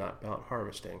chasing, which is not ballot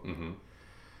harvesting.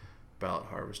 Ballot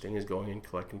harvesting is going and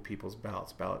collecting people's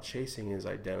ballots. Ballot chasing is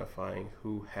identifying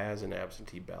who has an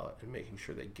absentee ballot and making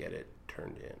sure they get it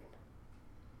turned in.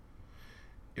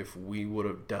 If we would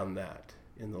have done that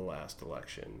in the last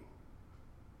election,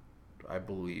 I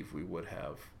believe we would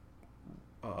have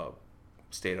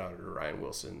State Auditor Ryan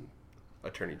Wilson,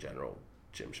 Attorney General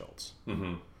Jim Schultz.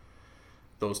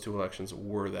 Those two elections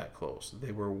were that close.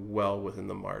 They were well within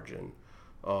the margin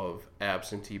of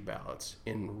absentee ballots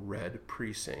in red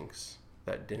precincts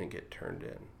that didn't get turned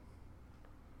in.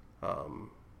 I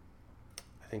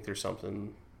think there's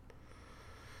something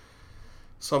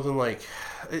like,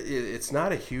 it's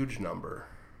not a huge number,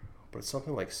 but it's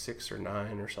something like 6 or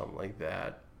 9 or something like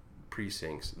that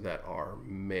precincts that are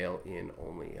mail-in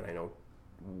only, and I know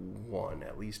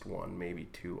at least one, maybe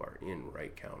two are in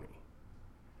Wright County.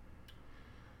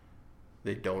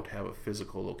 They don't have a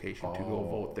physical location to go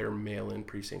vote. They're mail-in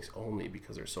precincts only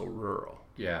because they're so rural.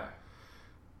 Yeah.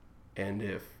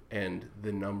 And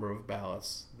the number of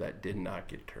ballots that did not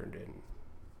get turned in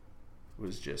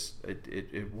was just,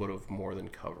 it would have more than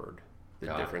covered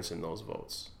the difference in those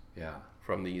votes. Yeah.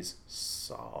 From these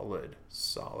solid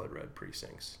red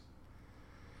precincts.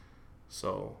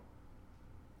 So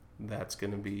that's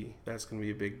gonna be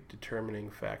a big determining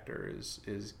factor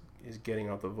is getting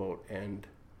out the vote and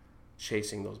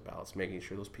chasing those ballots, making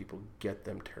sure those people get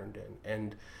them turned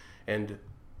in. And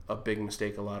a big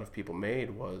mistake a lot of people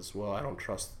made was, well, I don't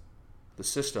trust the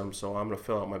system, so I'm going to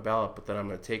fill out my ballot, but then I'm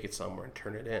going to take it somewhere and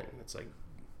turn it in. It's like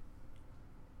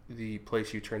the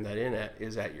place you turn that in at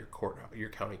is at your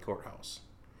county courthouse,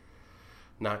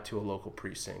 not to a local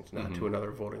precinct, not to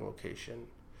another voting location.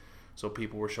 So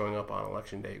people were showing up on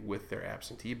election day with their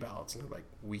absentee ballots, and they're like,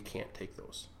 we can't take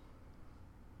those.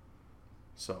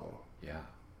 So yeah.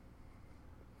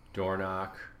 Door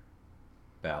knock,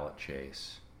 ballot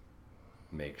chase,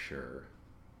 make sure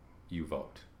you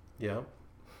vote. Yep.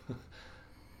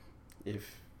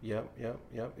 If you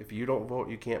don't vote,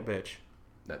 you can't bitch.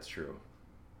 That's true.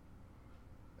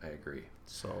 I agree.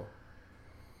 So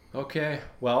okay,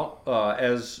 well,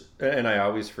 and I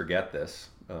always forget this,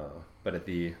 but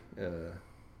I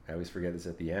always forget this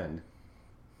at the end.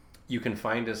 You can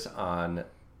find us on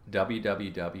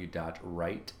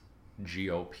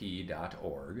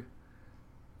www.wrightgop.org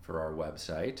for our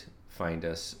website. Find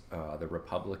us, the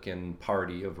Republican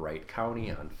Party of Wright County,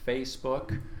 on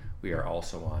Facebook. We are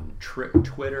also on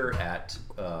Twitter at,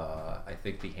 I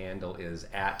think the handle is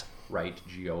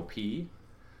 @WrightGOP.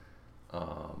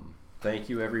 Thank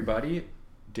you, everybody.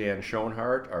 Dan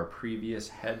Schonhardt, our previous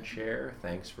head chair,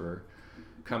 thanks for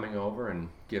coming over and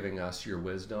giving us your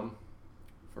wisdom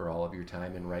for all of your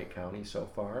time in Wright County so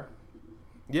far.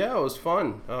 Yeah, it was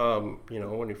fun.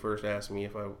 When you first asked me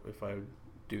if I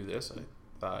do this, I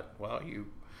thought, wow, you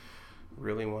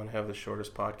really want to have the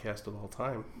shortest podcast of all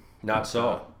time. Not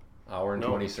so. Hour and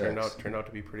 26. Turned out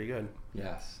to be pretty good.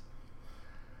 Yes.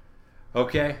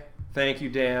 Okay. Thank you,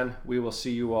 Dan. We will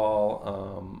see you all.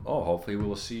 Hopefully we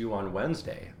will see you on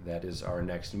Wednesday. That is our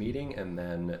next meeting. And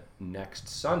then next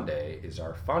Sunday is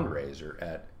our fundraiser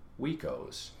at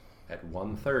Wico's at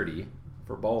 1:30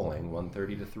 for bowling,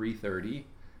 1:30 to 3:30.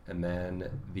 And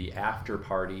then the after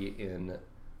party in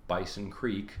Bison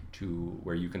Creek, to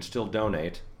where you can still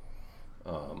donate,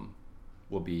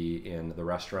 will be in the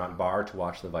restaurant bar to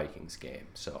watch the Vikings game.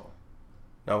 So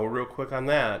now, real quick on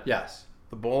that. Yes.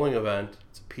 The bowling event,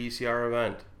 it's a PCR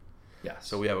event. Yes.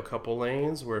 So we have a couple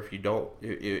lanes where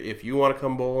if you want to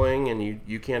come bowling and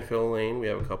you can't fill a lane, we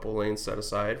have a couple lanes set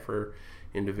aside for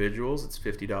individuals. It's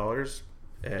 $50,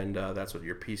 and that's what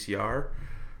your PCR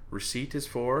receipt is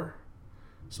for.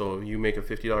 So you make a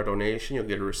 $50 donation, you'll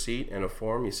get a receipt and a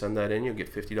form. You send that in, you'll get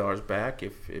 $50 back.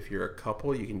 If you're a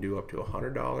couple, you can do up to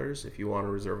 $100. If you want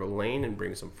to reserve a lane and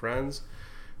bring some friends,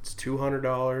 it's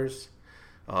 $200.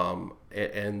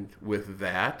 And with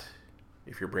that,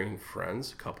 if you're bringing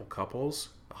friends, couples,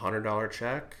 $100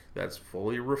 check, that's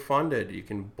fully refunded. You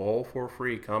can bowl for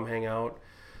free. Come hang out.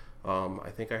 I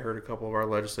think I heard a couple of our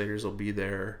legislators will be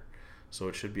there, so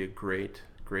it should be a great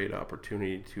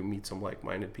opportunity to meet some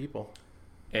like-minded people.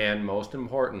 And most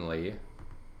importantly,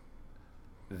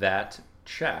 that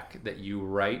check that you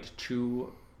write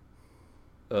to,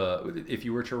 if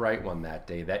you were to write one that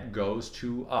day, that goes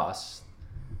to us,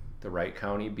 the Wright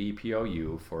County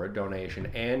BPOU, for a donation,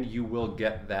 and you will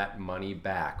get that money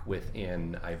back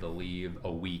within, I believe,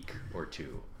 a week or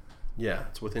two. Yeah,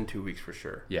 it's within 2 weeks for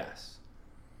sure. Yes.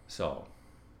 So,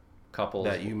 couples...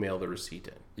 that you mail the receipt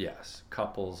in. Yes.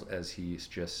 Couples, as he's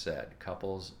just said,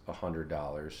 couples,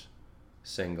 $100,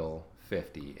 single,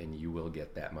 $50, and you will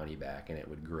get that money back, and it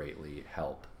would greatly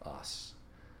help us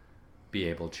be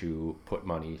able to put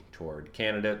money toward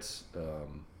candidates,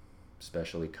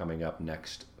 especially coming up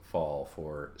next fall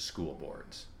for school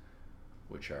boards,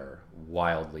 which are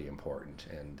wildly important.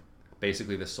 And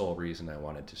basically the sole reason I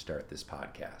wanted to start this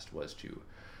podcast was to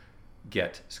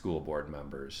get school board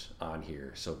members on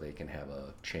here so they can have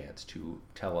a chance to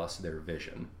tell us their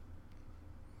vision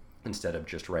instead of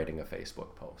just writing a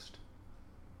Facebook post.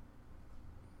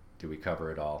 Do we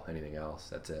cover it all? Anything else?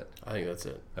 That's it? I think that's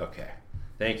it. Okay.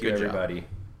 Thank you, everybody.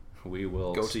 We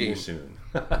will see you soon.